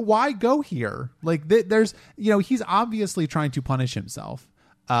 Why go here? Like, there's, he's obviously trying to punish himself,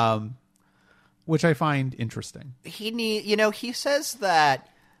 which I find interesting. He says that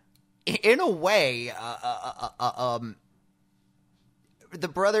in a way, the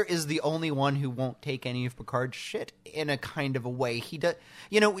brother is the only one who won't take any of Picard's shit in a kind of a way. He does,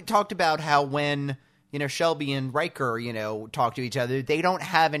 we talked about how when, Shelby and Riker, talk to each other, they don't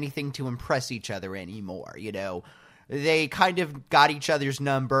have anything to impress each other anymore, They kind of got each other's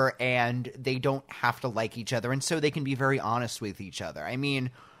number and they don't have to like each other. And so they can be very honest with each other. I mean,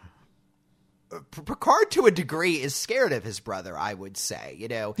 Picard, to a degree, is scared of his brother, I would say.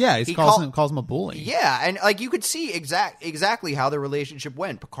 Yeah, he calls him a bully. Yeah, and you could see exactly how the relationship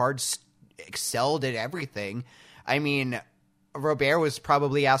went. Picard excelled at everything. I mean, Robert was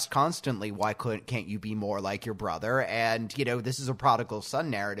probably asked constantly, "Why can't you be more like your brother?" And this is a prodigal son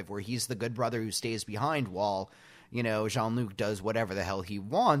narrative where he's the good brother who stays behind while Jean-Luc does whatever the hell he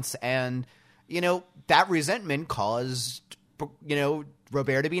wants, and that resentment caused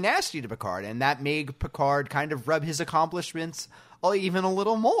Robert to be nasty to Picard, and that made Picard kind of rub his accomplishments even a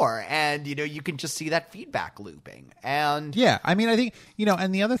little more. And, you can just see that feedback looping. And yeah, I mean, I think,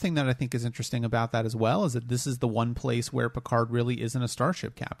 and the other thing that I think is interesting about that as well is that this is the one place where Picard really isn't a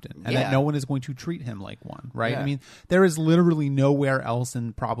starship captain, and that no one is going to treat him like one, right? Yeah. I mean, there is literally nowhere else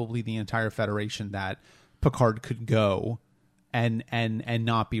in probably the entire Federation that Picard could go and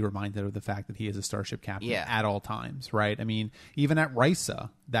not be reminded of the fact that he is a starship captain at all times, right? I mean, even at Risa,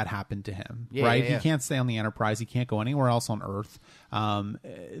 that happened to him, right? He can't stay on the Enterprise. He can't go anywhere else on Earth.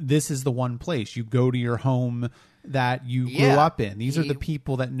 This is the one place. You go to your home that you grew up in. These are the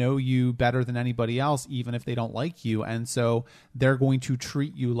people that know you better than anybody else, even if they don't like you. And so they're going to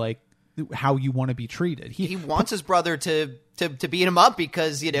treat you like how you want to be treated. He wants his brother to beat him up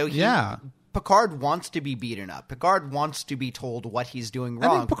because, Picard wants to be beaten up. Picard wants to be told what he's doing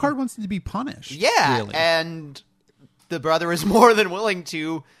wrong. I think Picard wants to be punished. Yeah, really. And the brother is more than willing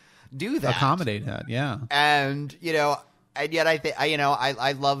to do that. Accommodate that, yeah. And, and yet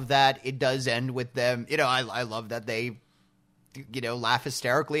I love that it does end with them. I love that they, laugh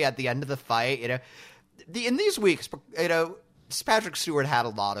hysterically at the end of the fight. In these weeks, Patrick Stewart had a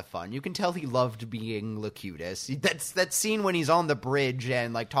lot of fun. You can tell he loved being Locutus. That scene when he's on the bridge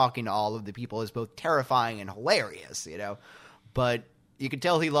and talking to all of the people is both terrifying and hilarious, But you can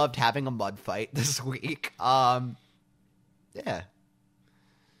tell he loved having a mud fight this week. Yeah.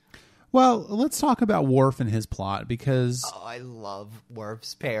 Well, let's talk about Worf and his plot because I love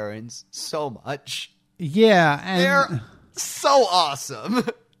Worf's parents so much. Yeah, and they're so awesome.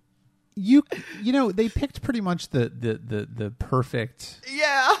 They picked pretty much the perfect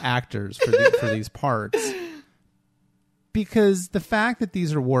yeah. actors for these parts, because the fact that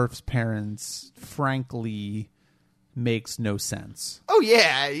these are Worf's parents, frankly, makes no sense. Oh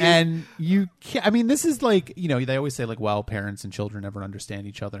yeah, and you can't, I mean, this is like, they always say well, parents and children never understand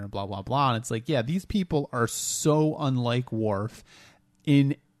each other and blah blah blah, and it's like, yeah, these people are so unlike Worf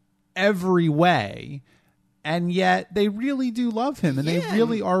in every way. And yet they really do love him, and they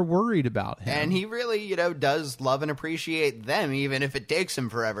really are worried about him. And he really, does love and appreciate them, even if it takes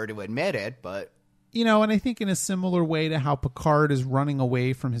him forever to admit it. But and I think in a similar way to how Picard is running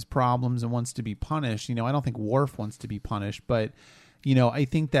away from his problems and wants to be punished, I don't think Worf wants to be punished, but I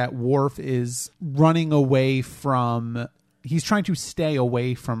think that Worf is running away from. He's trying to stay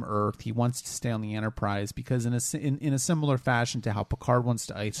away from Earth. He wants to stay on the Enterprise because in a similar fashion to how Picard wants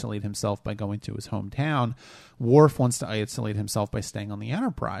to isolate himself by going to his hometown, Worf wants to isolate himself by staying on the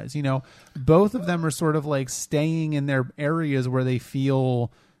Enterprise. Both of them are sort of like staying in their areas where they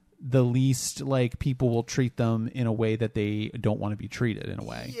feel the least like people will treat them in a way that they don't want to be treated in a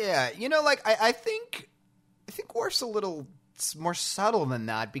way. Yeah. I think Worf's a little more subtle than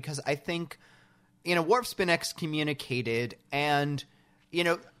that because I think, Worf's been excommunicated, and,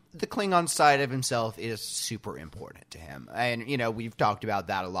 the Klingon side of himself is super important to him. And, we've talked about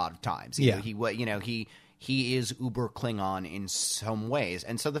that a lot of times. He is uber Klingon in some ways.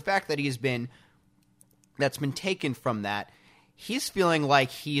 And so the fact that that's been taken from that, he's feeling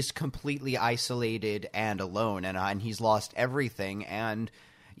like he's completely isolated and alone, and he's lost everything. And,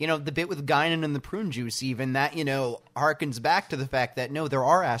 the bit with Guinan and the prune juice, even that, harkens back to the fact that, no, there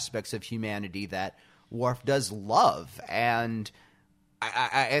are aspects of humanity that Worf does love. And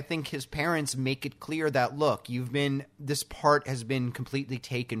I think his parents make it clear that, look, this part has been completely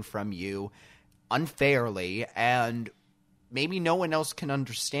taken from you unfairly, and maybe no one else can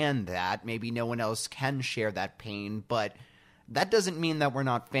understand that. Maybe no one else can share that pain, but that doesn't mean that we're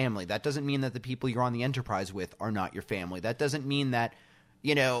not family. That doesn't mean that the people you're on the Enterprise with are not your family. That doesn't mean that,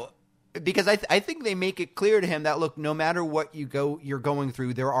 because I think they make it clear to him that, look, no matter what you're going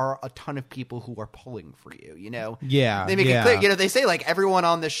through, there are a ton of people who are pulling for you, Yeah. They make it clear, they say, everyone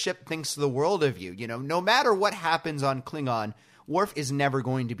on this ship thinks the world of you, no matter what happens on Klingon, Worf is never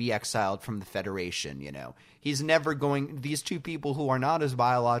going to be exiled from the Federation, you know. He's never going... These two people who are not his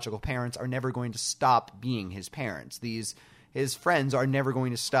biological parents are never going to stop being his parents. His friends are never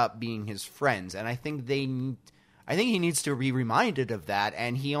going to stop being his friends. And I think he needs to be reminded of that,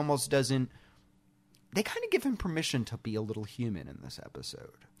 and he almost doesn't... They kind of give him permission to be a little human in this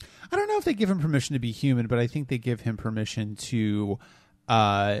episode. I don't know if they give him permission to be human, but I think they give him permission to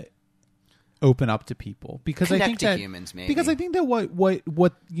open up to people, because Connect I think to that humans, maybe. because I think that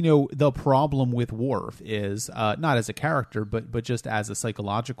what you know, the problem with Worf is not as a character, but just as a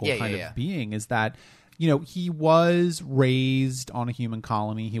psychological kind of being, is that, you know, he was raised on a human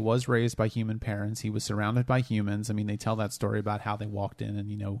colony. He was raised by human parents. He was surrounded by humans. I mean, they tell that story about how they walked in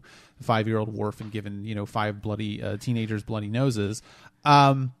and, you know, 5-year-old Worf and given, you know, 5 bloody teenagers bloody noses.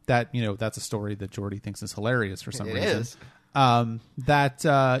 That, you know, that's a story that Geordi thinks is hilarious for some reason. It is.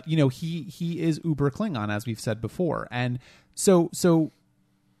 That you know, he is uber Klingon, as we've said before, and so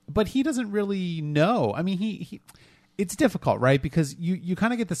but he doesn't really know. I mean, he it's difficult, right? Because you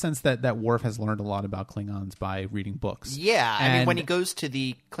kind of get the sense that Worf has learned a lot about Klingons by reading books. Yeah, I mean, when he goes to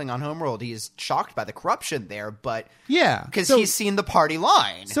the Klingon homeworld, he's shocked by the corruption there, but yeah, because he's seen the party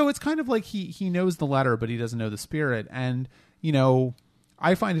line. So it's kind of like he knows the letter, but he doesn't know the spirit. And, you know,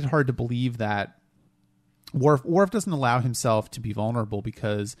 I find it hard to believe that Worf doesn't allow himself to be vulnerable,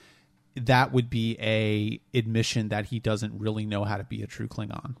 because that would be a admission that he doesn't really know how to be a true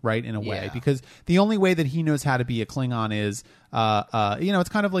Klingon, right? In a way, because the only way that he knows how to be a Klingon is, you know, it's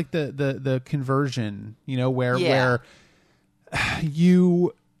kind of like the conversion, you know, where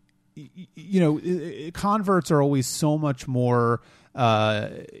you know, converts are always so much more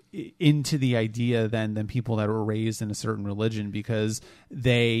into the idea than people that were raised in a certain religion, because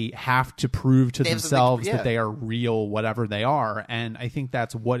they have to prove to themselves that they are real, whatever they are. And I think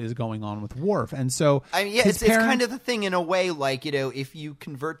that's what is going on with Worf. And so, I mean, it's kind of the thing in a way, like, you know, if you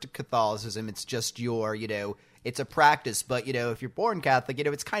convert to Catholicism, it's just your, you know, it's a practice. But, you know, if you're born Catholic, you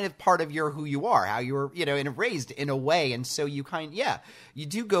know, it's kind of part of who you are, how you were, you know, raised in a way. And so you you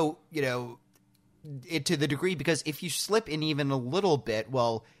do go, you know, it to the degree, because if you slip in even a little bit,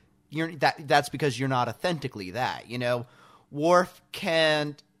 well, that's because you're not authentically that, you know. Worf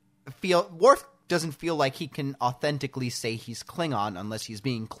doesn't feel like he can authentically say he's Klingon unless he's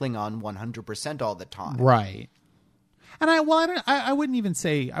being Klingon 100% all the time, right? And I wouldn't even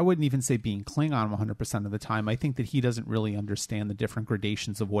say being Klingon 100% of the time. I think that he doesn't really understand the different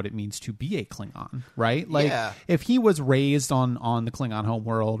gradations of what it means to be a Klingon, right? Like, if he was raised on the Klingon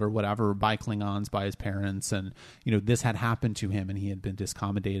homeworld or whatever by Klingons, by his parents, and, you know, this had happened to him and he had been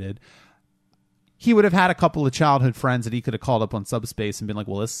discommoded, he would have had a couple of childhood friends that he could have called up on subspace and been like,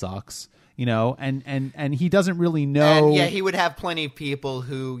 well, this sucks. You know, and he doesn't really know. And he would have plenty of people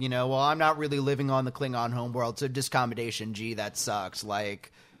who, you know, well, I'm not really living on the Klingon homeworld, so discommodation, gee, that sucks.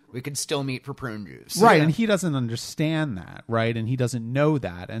 Like, we could still meet for prune juice. Right, and he doesn't understand that, right? And he doesn't know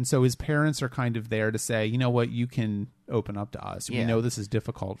that. And so his parents are kind of there to say, you know what, you can open up to us. We know this is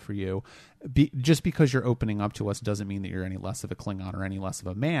difficult for you. Just because you're opening up to us doesn't mean that you're any less of a Klingon or any less of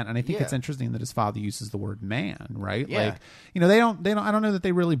a man. And I think it's interesting that his father uses the word man, right? Yeah. Like, you know, they don't, I don't know that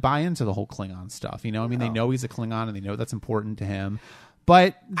they really buy into the whole Klingon stuff. You know, I mean, they know he's a Klingon and they know that's important to him.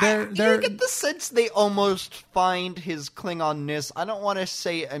 But you get the sense they almost find his Klingonness, I don't want to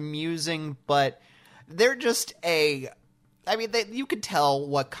say amusing, but they're just you could tell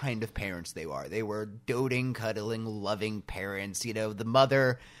what kind of parents they are. They were doting, cuddling, loving parents. You know, the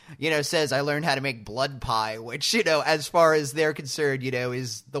mother, you know, says, I learned how to make blood pie, which, you know, as far as they're concerned, you know,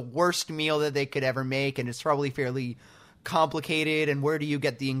 is the worst meal that they could ever make. And it's probably fairly complicated. And where do you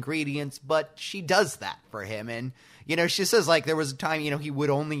get the ingredients? But she does that for him. And, you know, she says, like, there was a time, you know, he would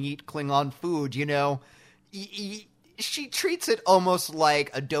only eat Klingon food, you know. She treats it almost like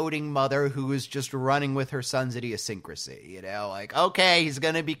a doting mother who is just running with her son's idiosyncrasy, you know. Like, okay, he's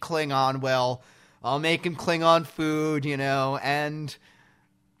going to be Klingon, well, I'll make him Klingon food, you know. And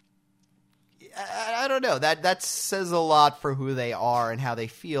I don't know. That says a lot for who they are and how they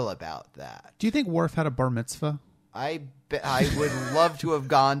feel about that. Do you think Worf had a bar mitzvah? I would love to have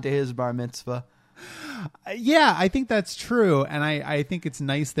gone to his bar mitzvah. Yeah, I think that's true, and I think it's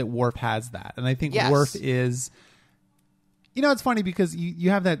nice that Worf has that, and I think Worf is, you know, it's funny because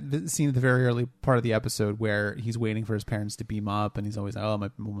you have that scene at the very early part of the episode where he's waiting for his parents to beam up, and he's always like, oh, my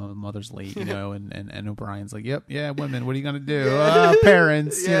mother's late, you know, and O'Brien's like, yep, yeah, women, what are you gonna do?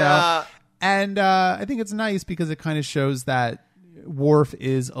 Parents, you know, and I think it's nice because it kind of shows that Worf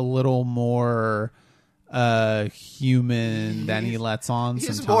is a little more human than he lets on. He's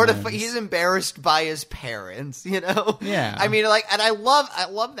sometimes. mortified. He's embarrassed by his parents, you know? Yeah. I mean, like, and I love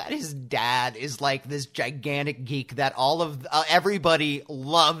that his dad is like this gigantic geek that all of everybody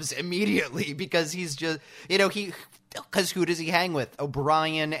loves immediately because he's just, you know, because who does he hang with?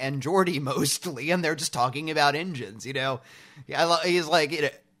 O'Brien and Geordi mostly, and they're just talking about engines, you know? He's like, you know,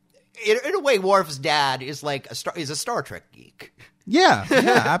 in a way, Worf's dad is like is a Star Trek geek. Yeah,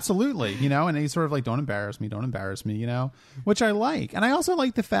 absolutely. You know, and he's sort of like, don't embarrass me, you know, which I like. And I also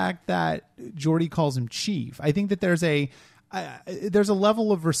like the fact that Geordi calls him Chief. I think that there's a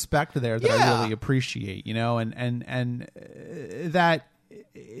level of respect there that I really appreciate, you know, and that,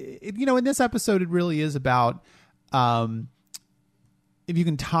 you know, in this episode, it really is about, if you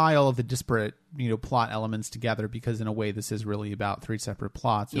can tie all of the disparate, you know, plot elements together, because in a way this is really about three separate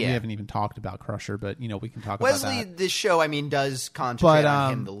plots. And we haven't even talked about Crusher, but, you know, we can talk about that. Wesley, this show, I mean, does concentrate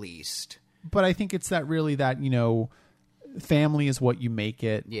on him the least. But I think it's that really that, you know, family is what you make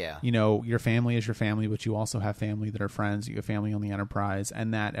it. Yeah. You know, your family is your family, but you also have family that are friends. You have family on the Enterprise,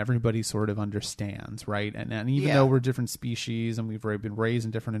 and that everybody sort of understands, right? And even though we're different species and we've been raised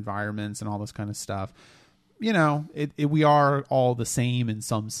in different environments and all this kind of stuff, you know, we are all the same in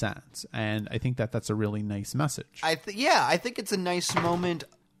some sense. And I think that that's a really nice message. I think it's a nice moment.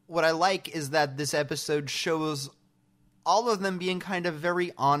 What I like is that this episode shows all of them being kind of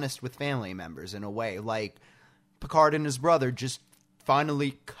very honest with family members in a way. Like, Picard and his brother just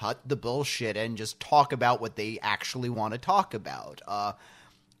finally cut the bullshit and just talk about what they actually want to talk about.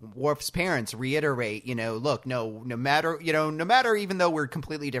 Worf's parents reiterate, you know, look, no matter, even though we're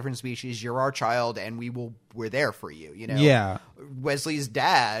completely different species, you're our child and we're there for you, you know? Yeah. Wesley's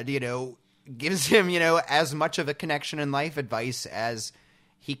dad, you know, gives him, you know, as much of a connection and life advice as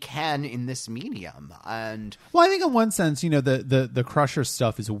he can in this medium. And well, I think in one sense, you know, the Crusher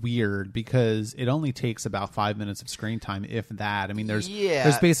stuff is weird because it only takes about 5 minutes of screen time, if that. I mean, there's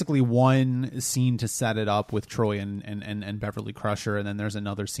basically one scene to set it up with Troy and Beverly Crusher, and then there's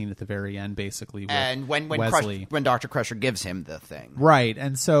another scene at the very end, basically, with and when Wesley. When Dr. Crusher gives him the thing. Right.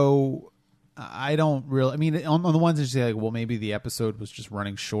 And so I don't really, I mean, on the ones that you say, like, well, maybe the episode was just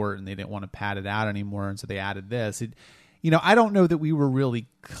running short and they didn't want to pad it out anymore, and so they added this. You know, I don't know that we were really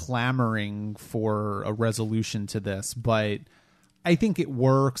clamoring for a resolution to this, but I think it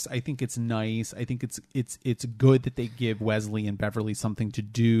works. I think it's nice. I think it's good that they give Wesley and Beverly something to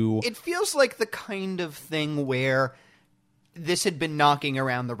do. It feels like the kind of thing where this had been knocking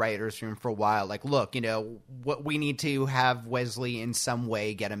around the writers' room for a while. Like, look, you know, what we need to have Wesley in some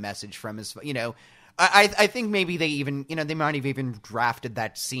way get a message from his, you know. I think maybe they even, you know, they might have even drafted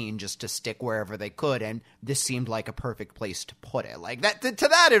that scene just to stick wherever they could, and this seemed like a perfect place to put it. Like that, to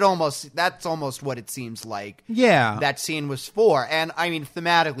that, that's almost what it seems like. Yeah, that scene was for, and I mean,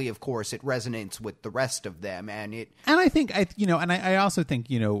 thematically, of course, it resonates with the rest of them, and I think, you know, and I also think,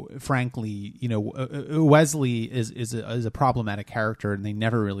 you know, frankly, you know, Wesley is a problematic character, and they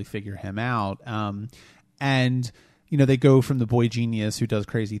never really figure him out, and. You know, they go from the boy genius who does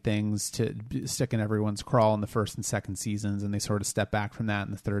crazy things to stick in everyone's crawl in the first and second seasons, and they sort of step back from that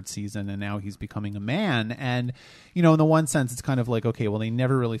in the third season, and now he's becoming a man. And, you know, in the one sense, it's kind of like, okay, well, they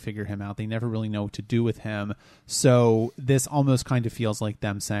never really figure him out. They never really know what to do with him. So this almost kind of feels like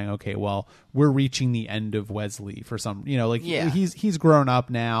them saying, okay, well, we're reaching the end of Wesley for some, you know, like he's grown up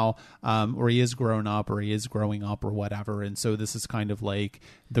now, or he is grown up, or he is growing up, or whatever. And so this is kind of like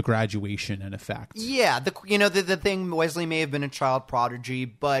the graduation in effect. Yeah, the thing, Wesley may have been a child prodigy,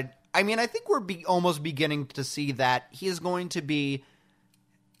 but I mean, I think we're almost beginning to see that he is going to be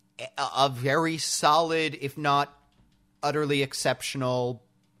a very solid, if not utterly exceptional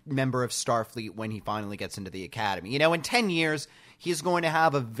member of Starfleet when he finally gets into the academy. You know, in 10 years, he's going to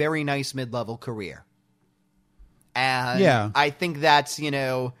have a very nice mid-level career. And I think that's, you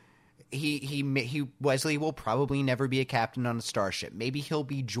know, Wesley will probably never be a captain on a starship. Maybe he'll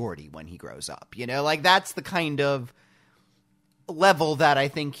be Geordi when he grows up. You know, like that's the kind of level that I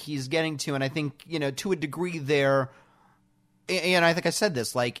think he's getting to. And I think, you know, to a degree there, and I think I said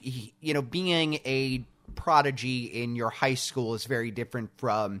this, like, you know, being a prodigy in your high school is very different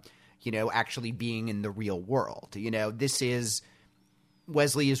from, you know, actually being in the real world. You know,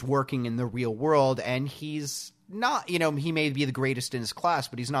 Wesley is working in the real world, and he's not, you know, he may be the greatest in his class,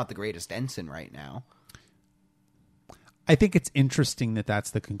 but he's not the greatest ensign right now. I think it's interesting that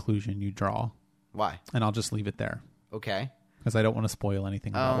that's the conclusion you draw. Why? And I'll just leave it there. Okay. Because I don't want to spoil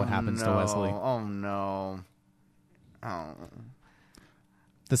anything about what happens to Wesley. Oh, no. Oh.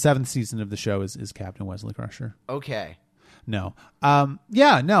 The 7th season of the show is Captain Wesley Crusher. Okay. No. And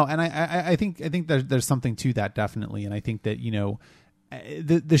I think there's something to that, definitely. And I think that, you know,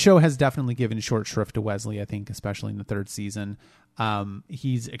 the show has definitely given short shrift to Wesley, I think, especially in the third season.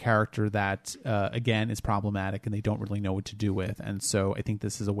 He's a character that, again, is problematic and they don't really know what to do with. And so I think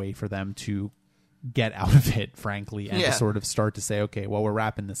this is a way for them to get out of it, frankly, and to sort of start to say, okay, well, we're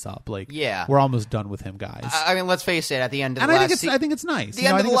wrapping this up. Like, we're almost done with him, guys. I mean, let's face it, at the end of the last season. I think it's nice. The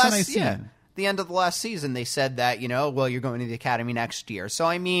end of the last season. The end of the last season, they said that, well, you're going to the academy next year. So,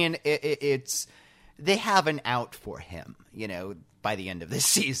 I mean, it's they have an out for him, by the end of this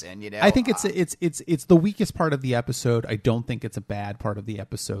season, I think it's the weakest part of the episode. I don't think it's a bad part of the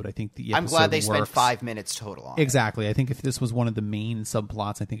episode. I think the episode I'm glad they spent works. 5 minutes total on Exactly. I think if this was one of the main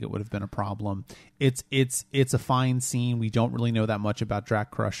subplots, I think it would have been a problem. It's a fine scene. We don't really know that much about Drac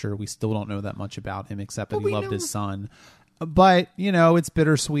Crusher. We still don't know that much about him, except that he loved his son. But, it's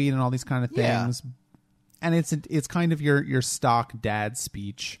bittersweet and all these kind of things. And it's kind of your stock dad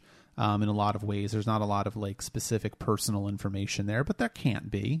speech. In a lot of ways, there's not a lot of like specific personal information there, but there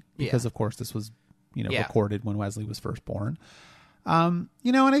can't be because, of course, this was recorded when Wesley was first born. And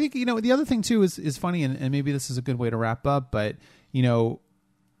I think the other thing too is funny, and maybe this is a good way to wrap up. But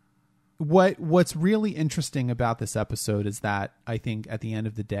what's really interesting about this episode is that I think at the end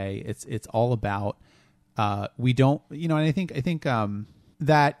of the day, it's all about we don't and I think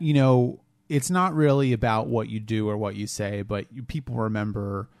that it's not really about what you do or what you say, but people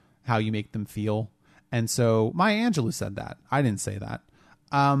remember how you make them feel. And so Maya Angelou said that. I didn't say that.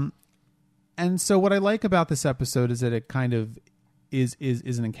 And so what I like about this episode is that it kind of is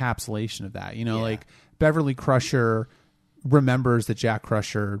an encapsulation of that. Like Beverly Crusher remembers that Jack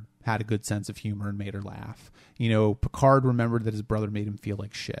Crusher had a good sense of humor and made her laugh. Picard remembered that his brother made him feel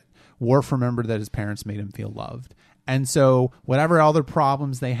like shit. Worf remembered that his parents made him feel loved. And so whatever other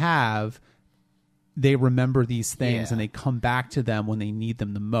problems they have, they remember these things and they come back to them when they need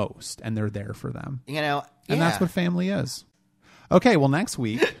them the most, and they're there for them. And that's what family is. Okay, well, next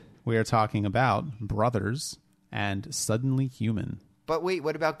week we are talking about brothers and Suddenly Human. But wait,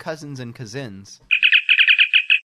 what about cousins and cousins?